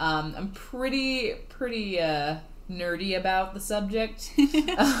 I'm pretty nerdy about the subject.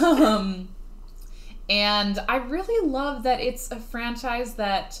 And I really love that it's a franchise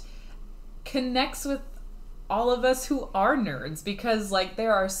that connects with all of us who are nerds, because like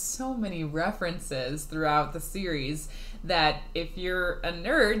there are so many references throughout the series that if you're a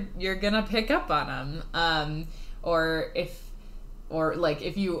nerd, you're gonna pick up on them. Or if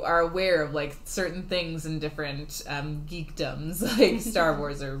you are aware of like certain things in different geekdoms, like Star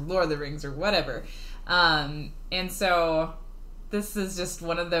Wars or Lord of the Rings or whatever. And so this is just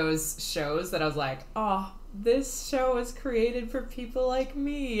one of those shows that I was like, oh, this show is created for people like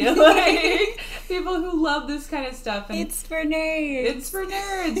me. Like, people who love this kind of stuff. And it's for nerds. It's for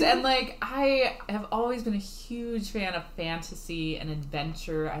nerds. And, like, I have always been a huge fan of fantasy and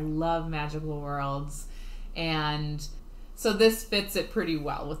adventure. I love magical worlds. And so this fits it pretty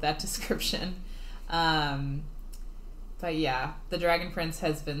well with that description. But, yeah, The Dragon Prince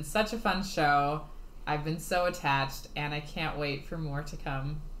has been such a fun show. I've been so attached, and I can't wait for more to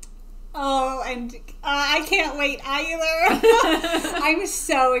come. Oh, and I can't wait either. I'm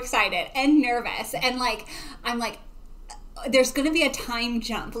so excited and nervous. And, like, I'm like, there's going to be a time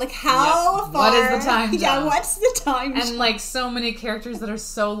jump. Like, how far? What is the time jump? Yeah, what's the time jump? And, like, so many characters that are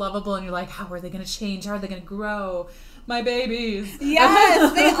so lovable, and you're like, how are they going to change? How are they going to grow? My babies.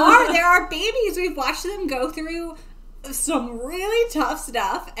 Yes, they are. There are babies. We've watched them go through some really tough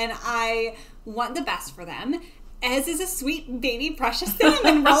stuff, and I want the best for them, as is a sweet baby precious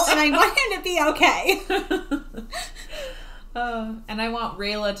cinnamon roll, and I want him to be okay. And I want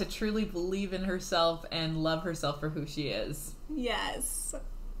Rayla to truly believe in herself and love herself for who she is. Yes.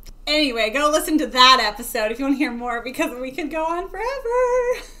 Anyway, go listen to that episode if you want to hear more, because we could go on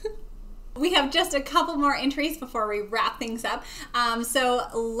forever. We have just a couple more entries before we wrap things up. So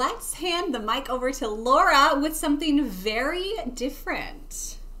let's hand the mic over to Laura with something very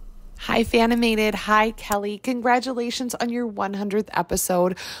different. Hi, Fanimated. Hi, Kelly. Congratulations on your 100th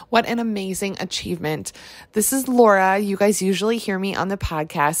episode. What an amazing achievement. This is Laura. You guys usually hear me on the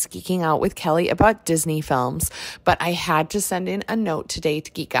podcast geeking out with Kelly about Disney films, but I had to send in a note today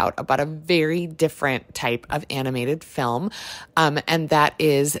to geek out about a very different type of animated film, and that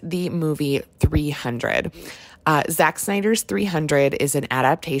is the movie 300. Zack Snyder's 300 is an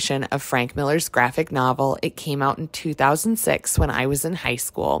adaptation of Frank Miller's graphic novel. It came out in 2006 when I was in high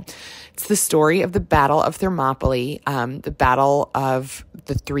school. It's the story of the Battle of Thermopylae, the battle of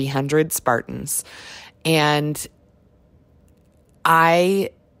the 300 Spartans. And I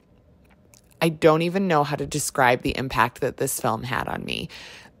don't even know how to describe the impact that this film had on me.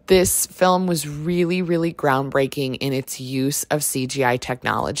 This film was really, really groundbreaking in its use of CGI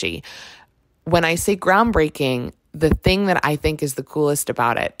technology. When I say groundbreaking, the thing that I think is the coolest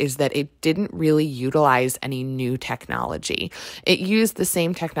about it is that it didn't really utilize any new technology. It used the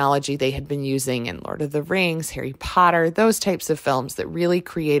same technology they had been using in Lord of the Rings, Harry Potter, those types of films that really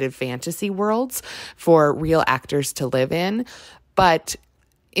created fantasy worlds for real actors to live in. But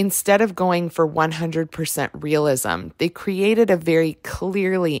instead of going for 100% realism, they created a very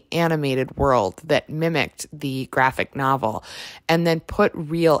clearly animated world that mimicked the graphic novel and then put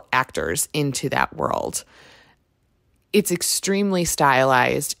real actors into that world. It's extremely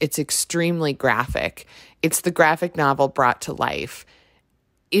stylized. It's extremely graphic. It's the graphic novel brought to life.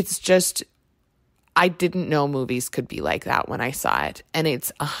 It's just, I didn't know movies could be like that when I saw it. And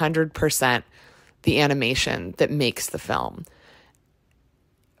it's 100% the animation that makes the film.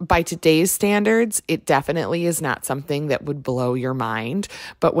 by today's standards, it definitely is not something that would blow your mind.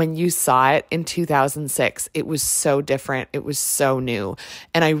 But when you saw it in 2006, it was so different. It was so new.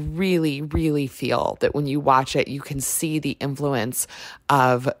 And I really, really feel that when you watch it, you can see the influence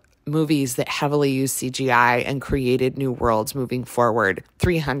of movies that heavily use CGI and created new worlds moving forward.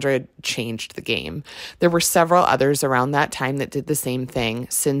 300 changed the game. There were several others around that time that did the same thing: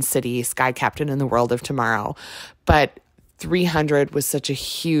 Sin City, Sky Captain, and the World of Tomorrow. But 300 was such a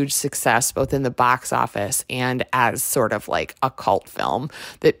huge success, both in the box office and as sort of like a cult film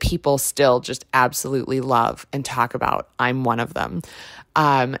that people still just absolutely love and talk about. I'm one of them.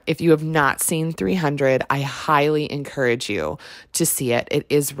 If you have not seen 300, I highly encourage you to see it. It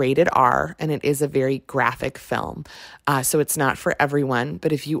is rated R and it is a very graphic film. So it's not for everyone,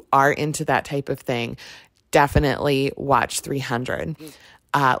 but if you are into that type of thing, definitely watch 300.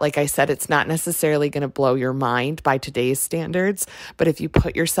 Like I said, it's not necessarily going to blow your mind by today's standards, but if you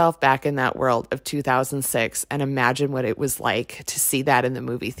put yourself back in that world of 2006 and imagine what it was like to see that in the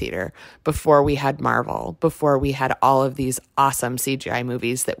movie theater before we had Marvel, before we had all of these awesome CGI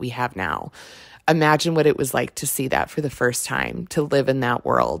movies that we have now. Imagine what it was like to see that for the first time, to live in that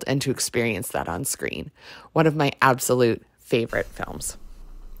world and to experience that on screen. One of my absolute favorite films.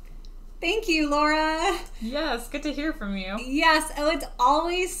 Thank you, Laura. Yes, good to hear from you. Yes, oh, it's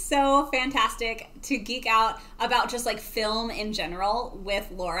always so fantastic to geek out about just like film in general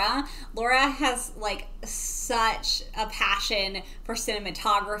with Laura. Laura has like such a passion for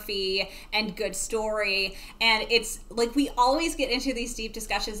cinematography and good story, and it's like we always get into these deep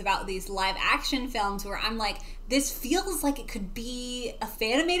discussions about these live action films where I'm like, this feels like it could be a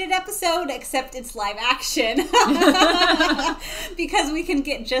Fanimated episode, except it's live action. Because we can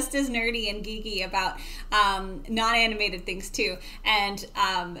get just as nerdy and geeky about non-animated things too. And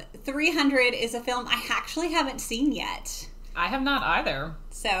 300 is a film I actually haven't seen yet. I have not either.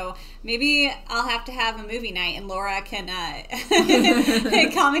 So maybe I'll have to have a movie night and Laura can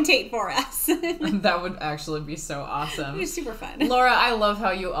commentate for us. That would actually be so awesome. It's super fun. Laura, I love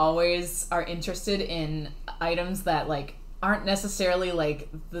how you always are interested in items that like aren't necessarily like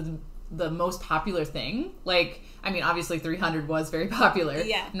the most popular thing. Like, I mean, obviously 300 was very popular.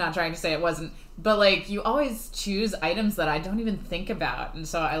 Yeah. I'm not trying to say it wasn't. But like, you always choose items that I don't even think about. And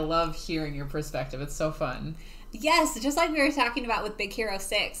so I love hearing your perspective. It's so fun. Yes, just like we were talking about with Big Hero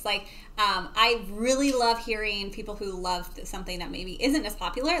 6, like, I really love hearing people who love something that maybe isn't as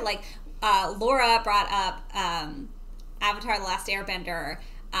popular. Like, Laura brought up Avatar: The Last Airbender,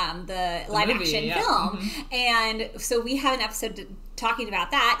 the live-action film. Mm-hmm. And so we have an episode talking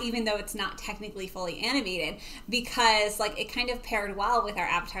about that, even though it's not technically fully animated, because, like, it kind of paired well with our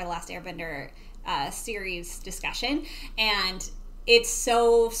Avatar: The Last Airbender series discussion. And it's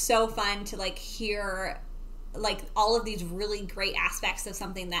so fun to, like, hear like all of these really great aspects of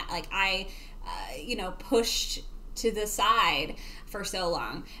something that like I pushed to the side for so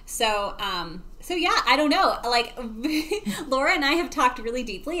long. So yeah, I don't know, like Laura and I have talked really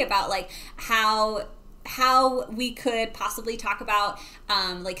deeply about like how we could possibly talk about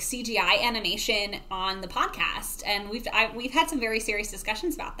like CGI animation on the podcast, and we've had some very serious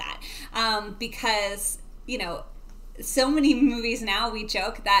discussions about that, because so many movies now we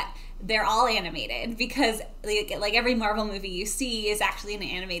joke that they're all animated because like every Marvel movie you see is actually an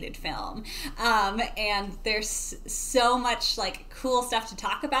animated film, and there's so much like cool stuff to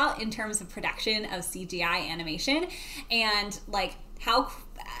talk about in terms of production of CGI animation, and like how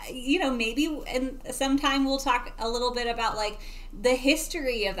maybe in some time we'll talk a little bit about like the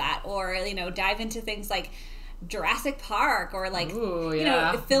history of that, or dive into things like Jurassic Park, or like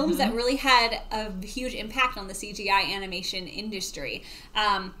films that really had a huge impact on the CGI animation industry.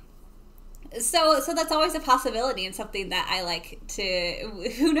 So that's always a possibility, and something that I like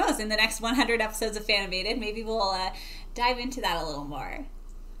to, who knows, in the next 100 episodes of Fanimated, maybe we'll dive into that a little more.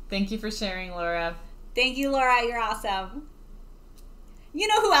 Thank you for sharing, Laura. Thank you, Laura. You're awesome. You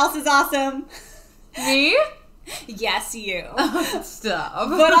know who else is awesome? Me? Yes, you. Stop.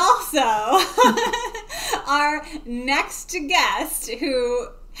 But also our next guest, who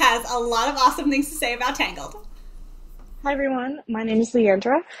has a lot of awesome things to say about Tangled. Hi, everyone. My name is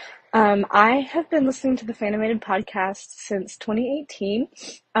Leandra. I have been listening to the Fanimated podcast since 2018.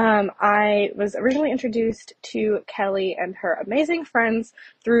 I was originally introduced to Kelly and her amazing friends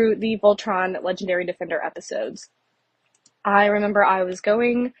through the Voltron Legendary Defender episodes. I remember I was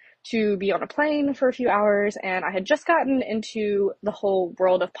going to be on a plane for a few hours, and I had just gotten into the whole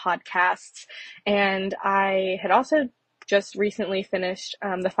world of podcasts, and I had also just recently finished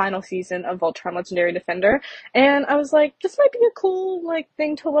the final season of Voltron Legendary Defender, and I was like, this might be a cool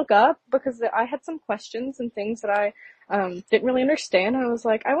thing to look up, because I had some questions and things that I didn't really understand, and I was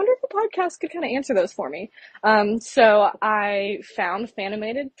like, I wonder if the podcast could kind of answer those for me. So I found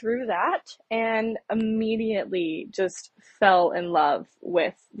Fanimated through that, and immediately just fell in love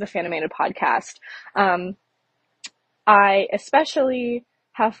with the Fanimated podcast. I especially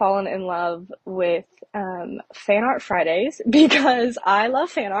have fallen in love with Fan Art Fridays, because I love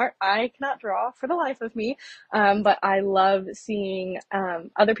fan art. I cannot draw for the life of me, but I love seeing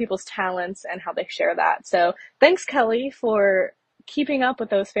other people's talents and how they share that. So thanks, Kelly, for keeping up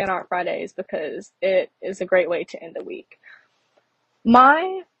with those Fan Art Fridays, because it is a great way to end the week.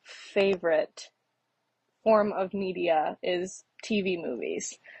 My favorite form of media is TV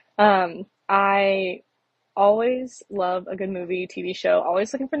movies. I always love a good movie, TV show,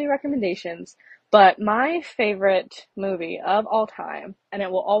 always looking for new recommendations, but my favorite movie of all time, and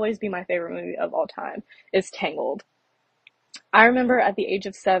it will always be my favorite movie of all time, is Tangled. I remember at the age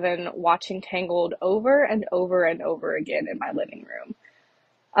of 7 watching Tangled over and over and over again in my living room.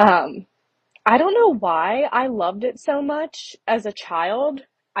 I don't know why I loved it so much as a child.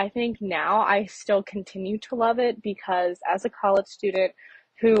 I think now I still continue to love it, because as a college student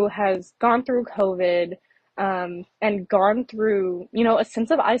who has gone through COVID, and gone through, a sense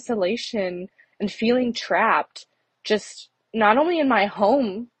of isolation and feeling trapped, just not only in my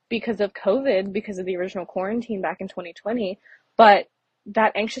home because of COVID, because of the original quarantine back in 2020, but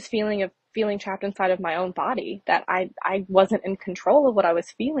that anxious feeling of feeling trapped inside of my own body, that I wasn't in control of what I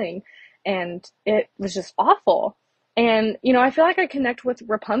was feeling, and it was just awful. And, I feel like I connect with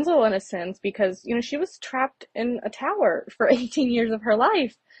Rapunzel in a sense, because, she was trapped in a tower for 18 years of her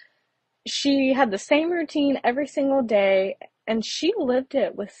life. She had the same routine every single day, and she lived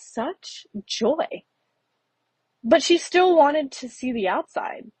it with such joy. But she still wanted to see the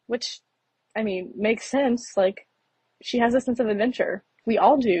outside, which, makes sense. She has a sense of adventure. We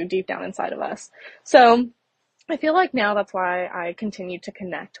all do deep down inside of us. So I feel like now that's why I continue to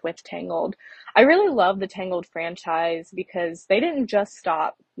connect with Tangled. I really love the Tangled franchise, because they didn't just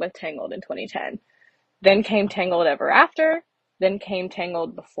stop with Tangled in 2010. Then came Tangled Ever After. Then came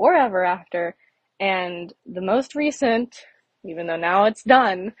Tangled Before Ever After, and the most recent, even though now it's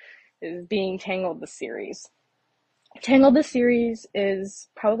done, is being Tangled the series. Tangled the series is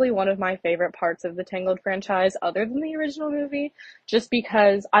probably one of my favorite parts of the Tangled franchise, other than the original movie, just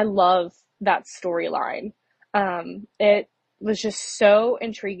because I love that storyline. It was just so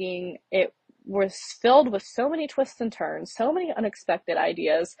intriguing. It was filled with so many twists and turns, so many unexpected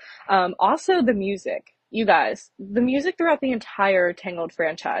ideas. Also the music. You guys, the music throughout the entire Tangled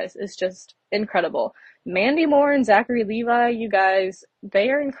franchise is just incredible. Mandy Moore and Zachary Levi, you guys, they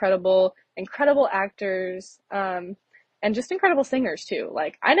are incredible actors, and just incredible singers too.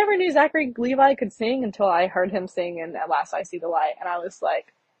 I never knew Zachary Levi could sing until I heard him sing in At Last I See the Light, and I was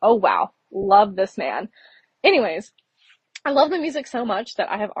like, oh wow, love this man. Anyways, I love the music so much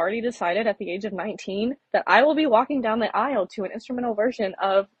that I have already decided at the age of 19 that I will be walking down the aisle to an instrumental version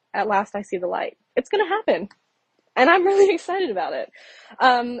of At Last I See the Light. It's gonna happen. And I'm really excited about it.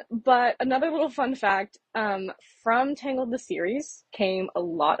 But another little fun fact, from Tangled the series came a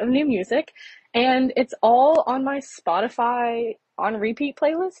lot of new music, and it's all on my Spotify on repeat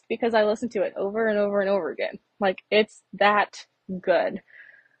playlist, because I listen to it over and over and over again. It's that good.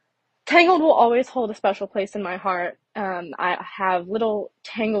 Tangled will always hold a special place in my heart. I have little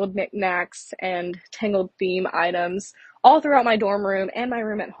Tangled knickknacks and Tangled theme items all throughout my dorm room and my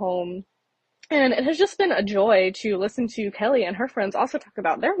room at home. And it has just been a joy to listen to Kelly and her friends also talk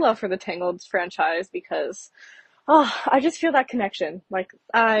about their love for the Tangled franchise, because, I just feel that connection.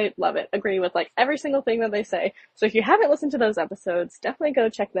 I love it. Agree with, every single thing that they say. So if you haven't listened to those episodes, definitely go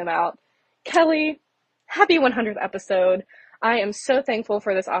check them out. Kelly, happy 100th episode. I am so thankful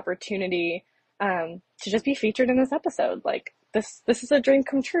for this opportunity, to just be featured in this episode. This is a dream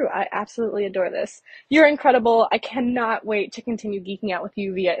come true. I absolutely adore this. You're incredible. I cannot wait to continue geeking out with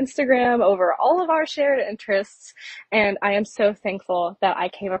you via Instagram over all of our shared interests, and I am so thankful that I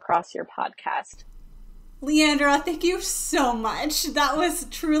came across your podcast. Leandra, thank you so much. That was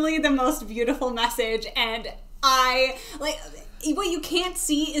truly the most beautiful message, and what you can't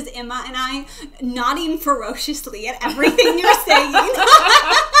see is Emma and I nodding ferociously at everything you're saying.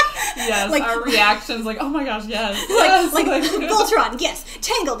 Yes, our reactions, oh my gosh, yes. Voltron, yes.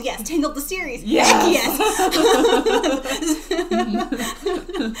 Tangled, yes. Tangled the series, yes.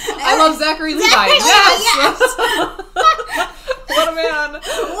 I love Zachary Levi, yes. What a man! What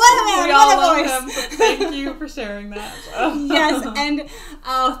a man! We all What a love voice! him. So thank you for sharing that. Yes, and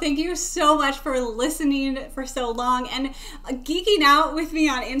thank you so much for listening for so long and geeking out with me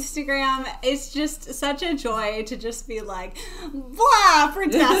on Instagram. It's just such a joy to just be like, blah,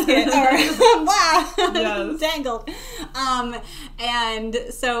 Fruits Basket, or blah, Yes. Tangled. And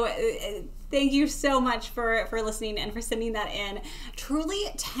so thank you so much for listening and for sending that in. Truly,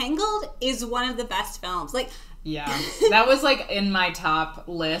 Tangled is one of the best films. Like, Yeah, that was like in my top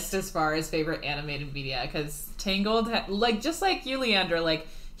list as far as favorite animated media, because Tangled had, like, just like you, Leandra, like,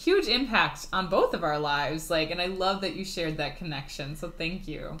 huge impact on both of our lives. Like, and I love that you shared that connection. So thank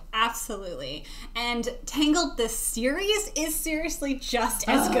you. absolutely. And Tangled, the series, is seriously just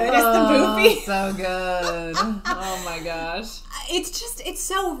as good as the movie. So good. Oh my gosh. It's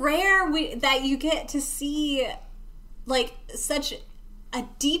so rare that you get to see like such a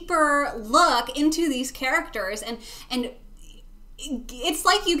deeper look into these characters, and it's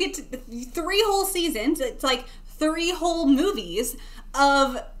like you get to 3 whole seasons. It's like 3 whole movies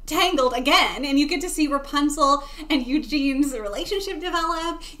of Tangled again, and you get to see Rapunzel and Eugene's relationship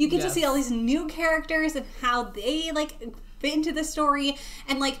develop. You get to see all these new characters and how they like fit into the story,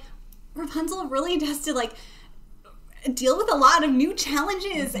 and like Rapunzel really does to like deal with a lot of new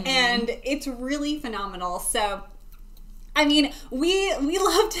challenges, and it's really phenomenal. So I mean, we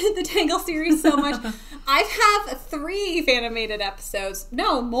loved the Tangle series so much. I have 3 Fanimated episodes.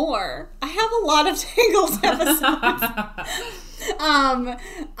 No, more. I have a lot of Tangled episodes.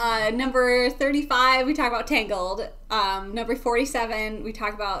 Number 35, we talk about Tangled. Number 47, we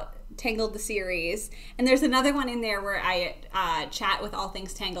talk about Tangled the series. And there's another one in there where I chat with all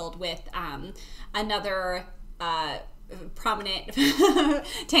things Tangled with another prominent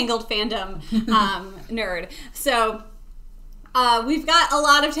Tangled fandom nerd. So we've got a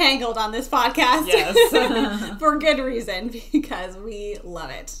lot of Tangled on this podcast. Yes. For good reason, because we love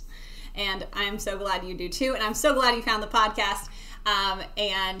it. And I'm so glad you do too. And I'm so glad you found the podcast,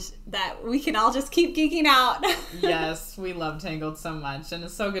 and that we can all just keep geeking out. Yes, we love Tangled so much, and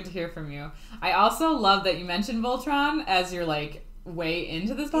it's so good to hear from you. I also love that you mentioned Voltron as your like way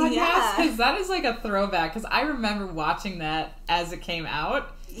into this podcast, because that is like a throwback, because I remember watching that as it came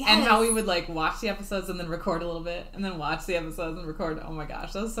out. Yes. And how we would like watch the episodes and then record a little bit and then watch the episodes and record. Oh my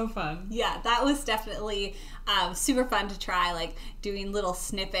gosh, that was so fun. Yeah, that was definitely super fun to try, like doing little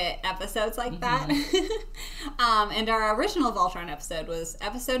snippet episodes like that. And our original Voltron episode was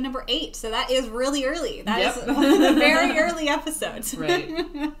episode number 8, so that is really early. That is one of the very early episodes. Right.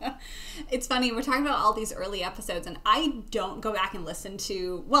 It's funny, we're talking about all these early episodes, and I don't go back and listen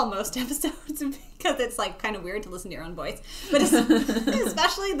to, well, most episodes, because it's like kind of weird to listen to your own voice, but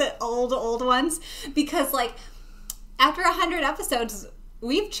especially the old ones, because like after 100 episodes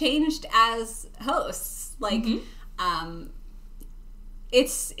we've changed as hosts. Like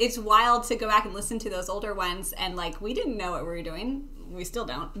it's wild to go back and listen to those older ones, and like we didn't know what we were doing. We still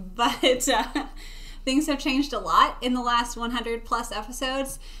don't, but things have changed a lot in the last 100 plus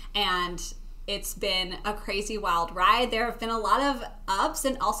episodes, and it's been a crazy wild ride. There have been a lot of ups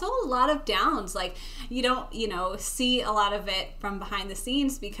and also a lot of downs. Like you don't, see a lot of it from behind the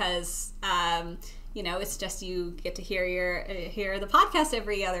scenes because, it's just you get to hear the podcast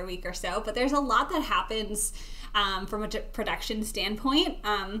every other week or so. But there's a lot that happens from a production standpoint,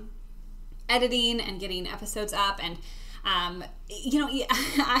 editing and getting episodes up, and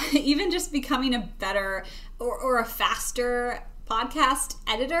even just becoming a better or a faster podcast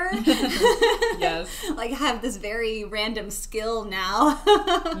editor. Yes. Like I have this very random skill now.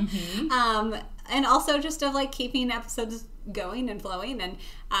 And also just of like keeping episodes going and flowing, and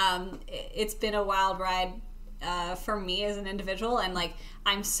it's been a wild ride for me as an individual, and like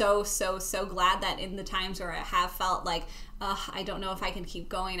I'm so glad that in the times where I have felt like I don't know if I can keep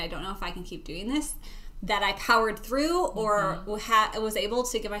going, I don't know if I can keep doing this, that I powered through or was able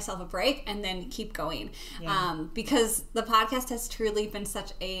to give myself a break and then keep going. Yeah. Because the podcast has truly been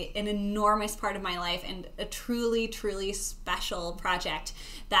such an enormous part of my life, and a truly special project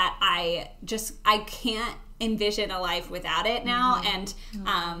that I can't envision a life without it now. And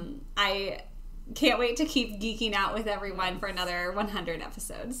I can't wait to keep geeking out with everyone for another 100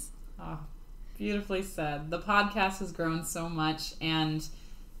 episodes. Oh, beautifully said. The podcast has grown so much, and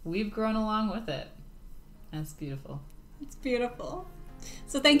we've grown along with it. That's beautiful. It's beautiful.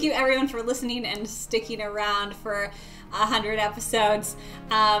 So thank you everyone for listening and sticking around for 100 episodes.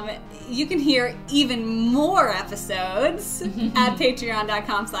 You can hear even more episodes at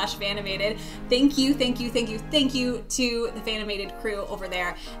patreon.com/Fanimated. Thank you to the Fanimated crew over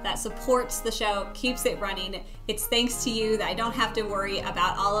there that supports the show, keeps it running. It's thanks to you that I don't have to worry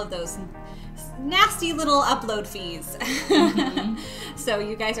about all of those nasty little upload fees. So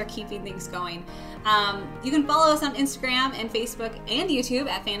you guys are keeping things going. You can follow us on Instagram and Facebook and YouTube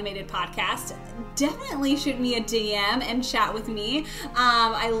at Fanimated Podcast. Definitely shoot me a DM and chat with me.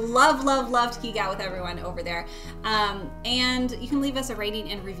 I love to geek out with everyone over there. And you can leave us a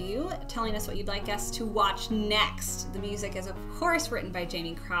rating and review telling us what you'd like us to watch next. The music is, of course, written by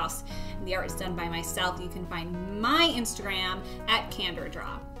Jamie Krause, and the art is done by myself. You can find my Instagram at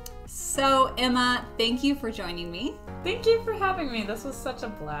CandorDraw. So, Emma, thank you for joining me. Thank you for having me. This was such a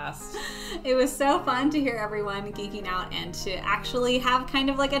blast. It was so fun to hear everyone geeking out and to actually have kind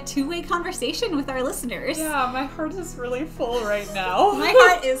of like a two-way conversation with our listeners. Yeah, my heart is really full right now. My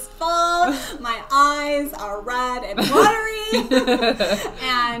heart is full. My eyes are red and watery.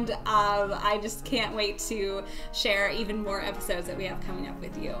 And I just can't wait to share even more episodes that we have coming up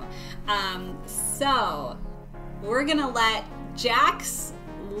with you. So, we're going to let Jax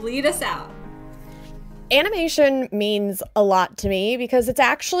lead us out. Animation means a lot to me because it's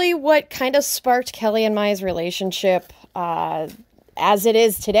actually what kind of sparked Kelly and Mai's relationship as it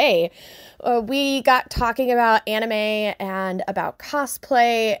is today. We got talking about anime and about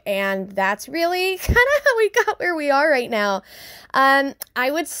cosplay, and that's really kind of how we got where we are right now. I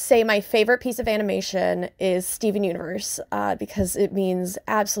would say my favorite piece of animation is Steven Universe because it means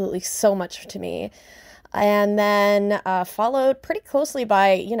absolutely so much to me. And then followed pretty closely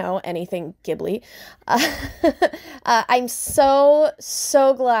by, anything Ghibli. I'm so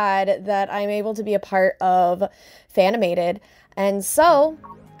glad that I'm able to be a part of Fanimated. And so,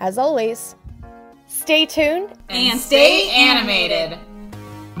 as always, stay tuned and stay animated.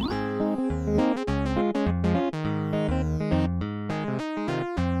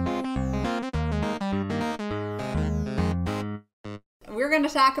 We're going to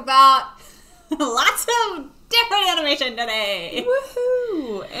talk about lots of different animation today.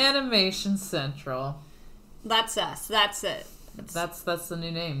 Woohoo! Animation Central. That's us. That's it. That's the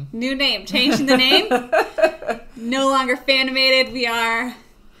new name. New name. Changing the name. No longer Fanimated. We are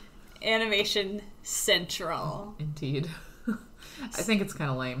Animation Central. Indeed. I think it's kind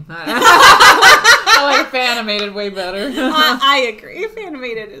of lame. I like Fanimated way better. I agree.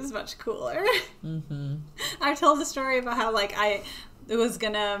 Fanimated is much cooler. Mm-hmm. I've told the story about how I was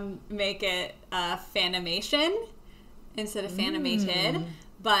gonna make it Fanimation instead of Fanimated,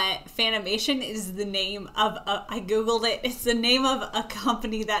 but Fanimation is the name of I googled it. It's the name of a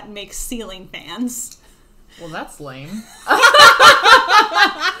company that makes ceiling fans. Well, that's lame.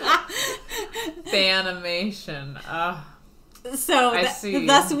 Fanimation. So I see.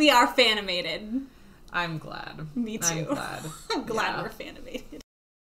 Thus we are Fanimated. I'm glad. Me too. I'm glad. I'm glad we're Fanimated.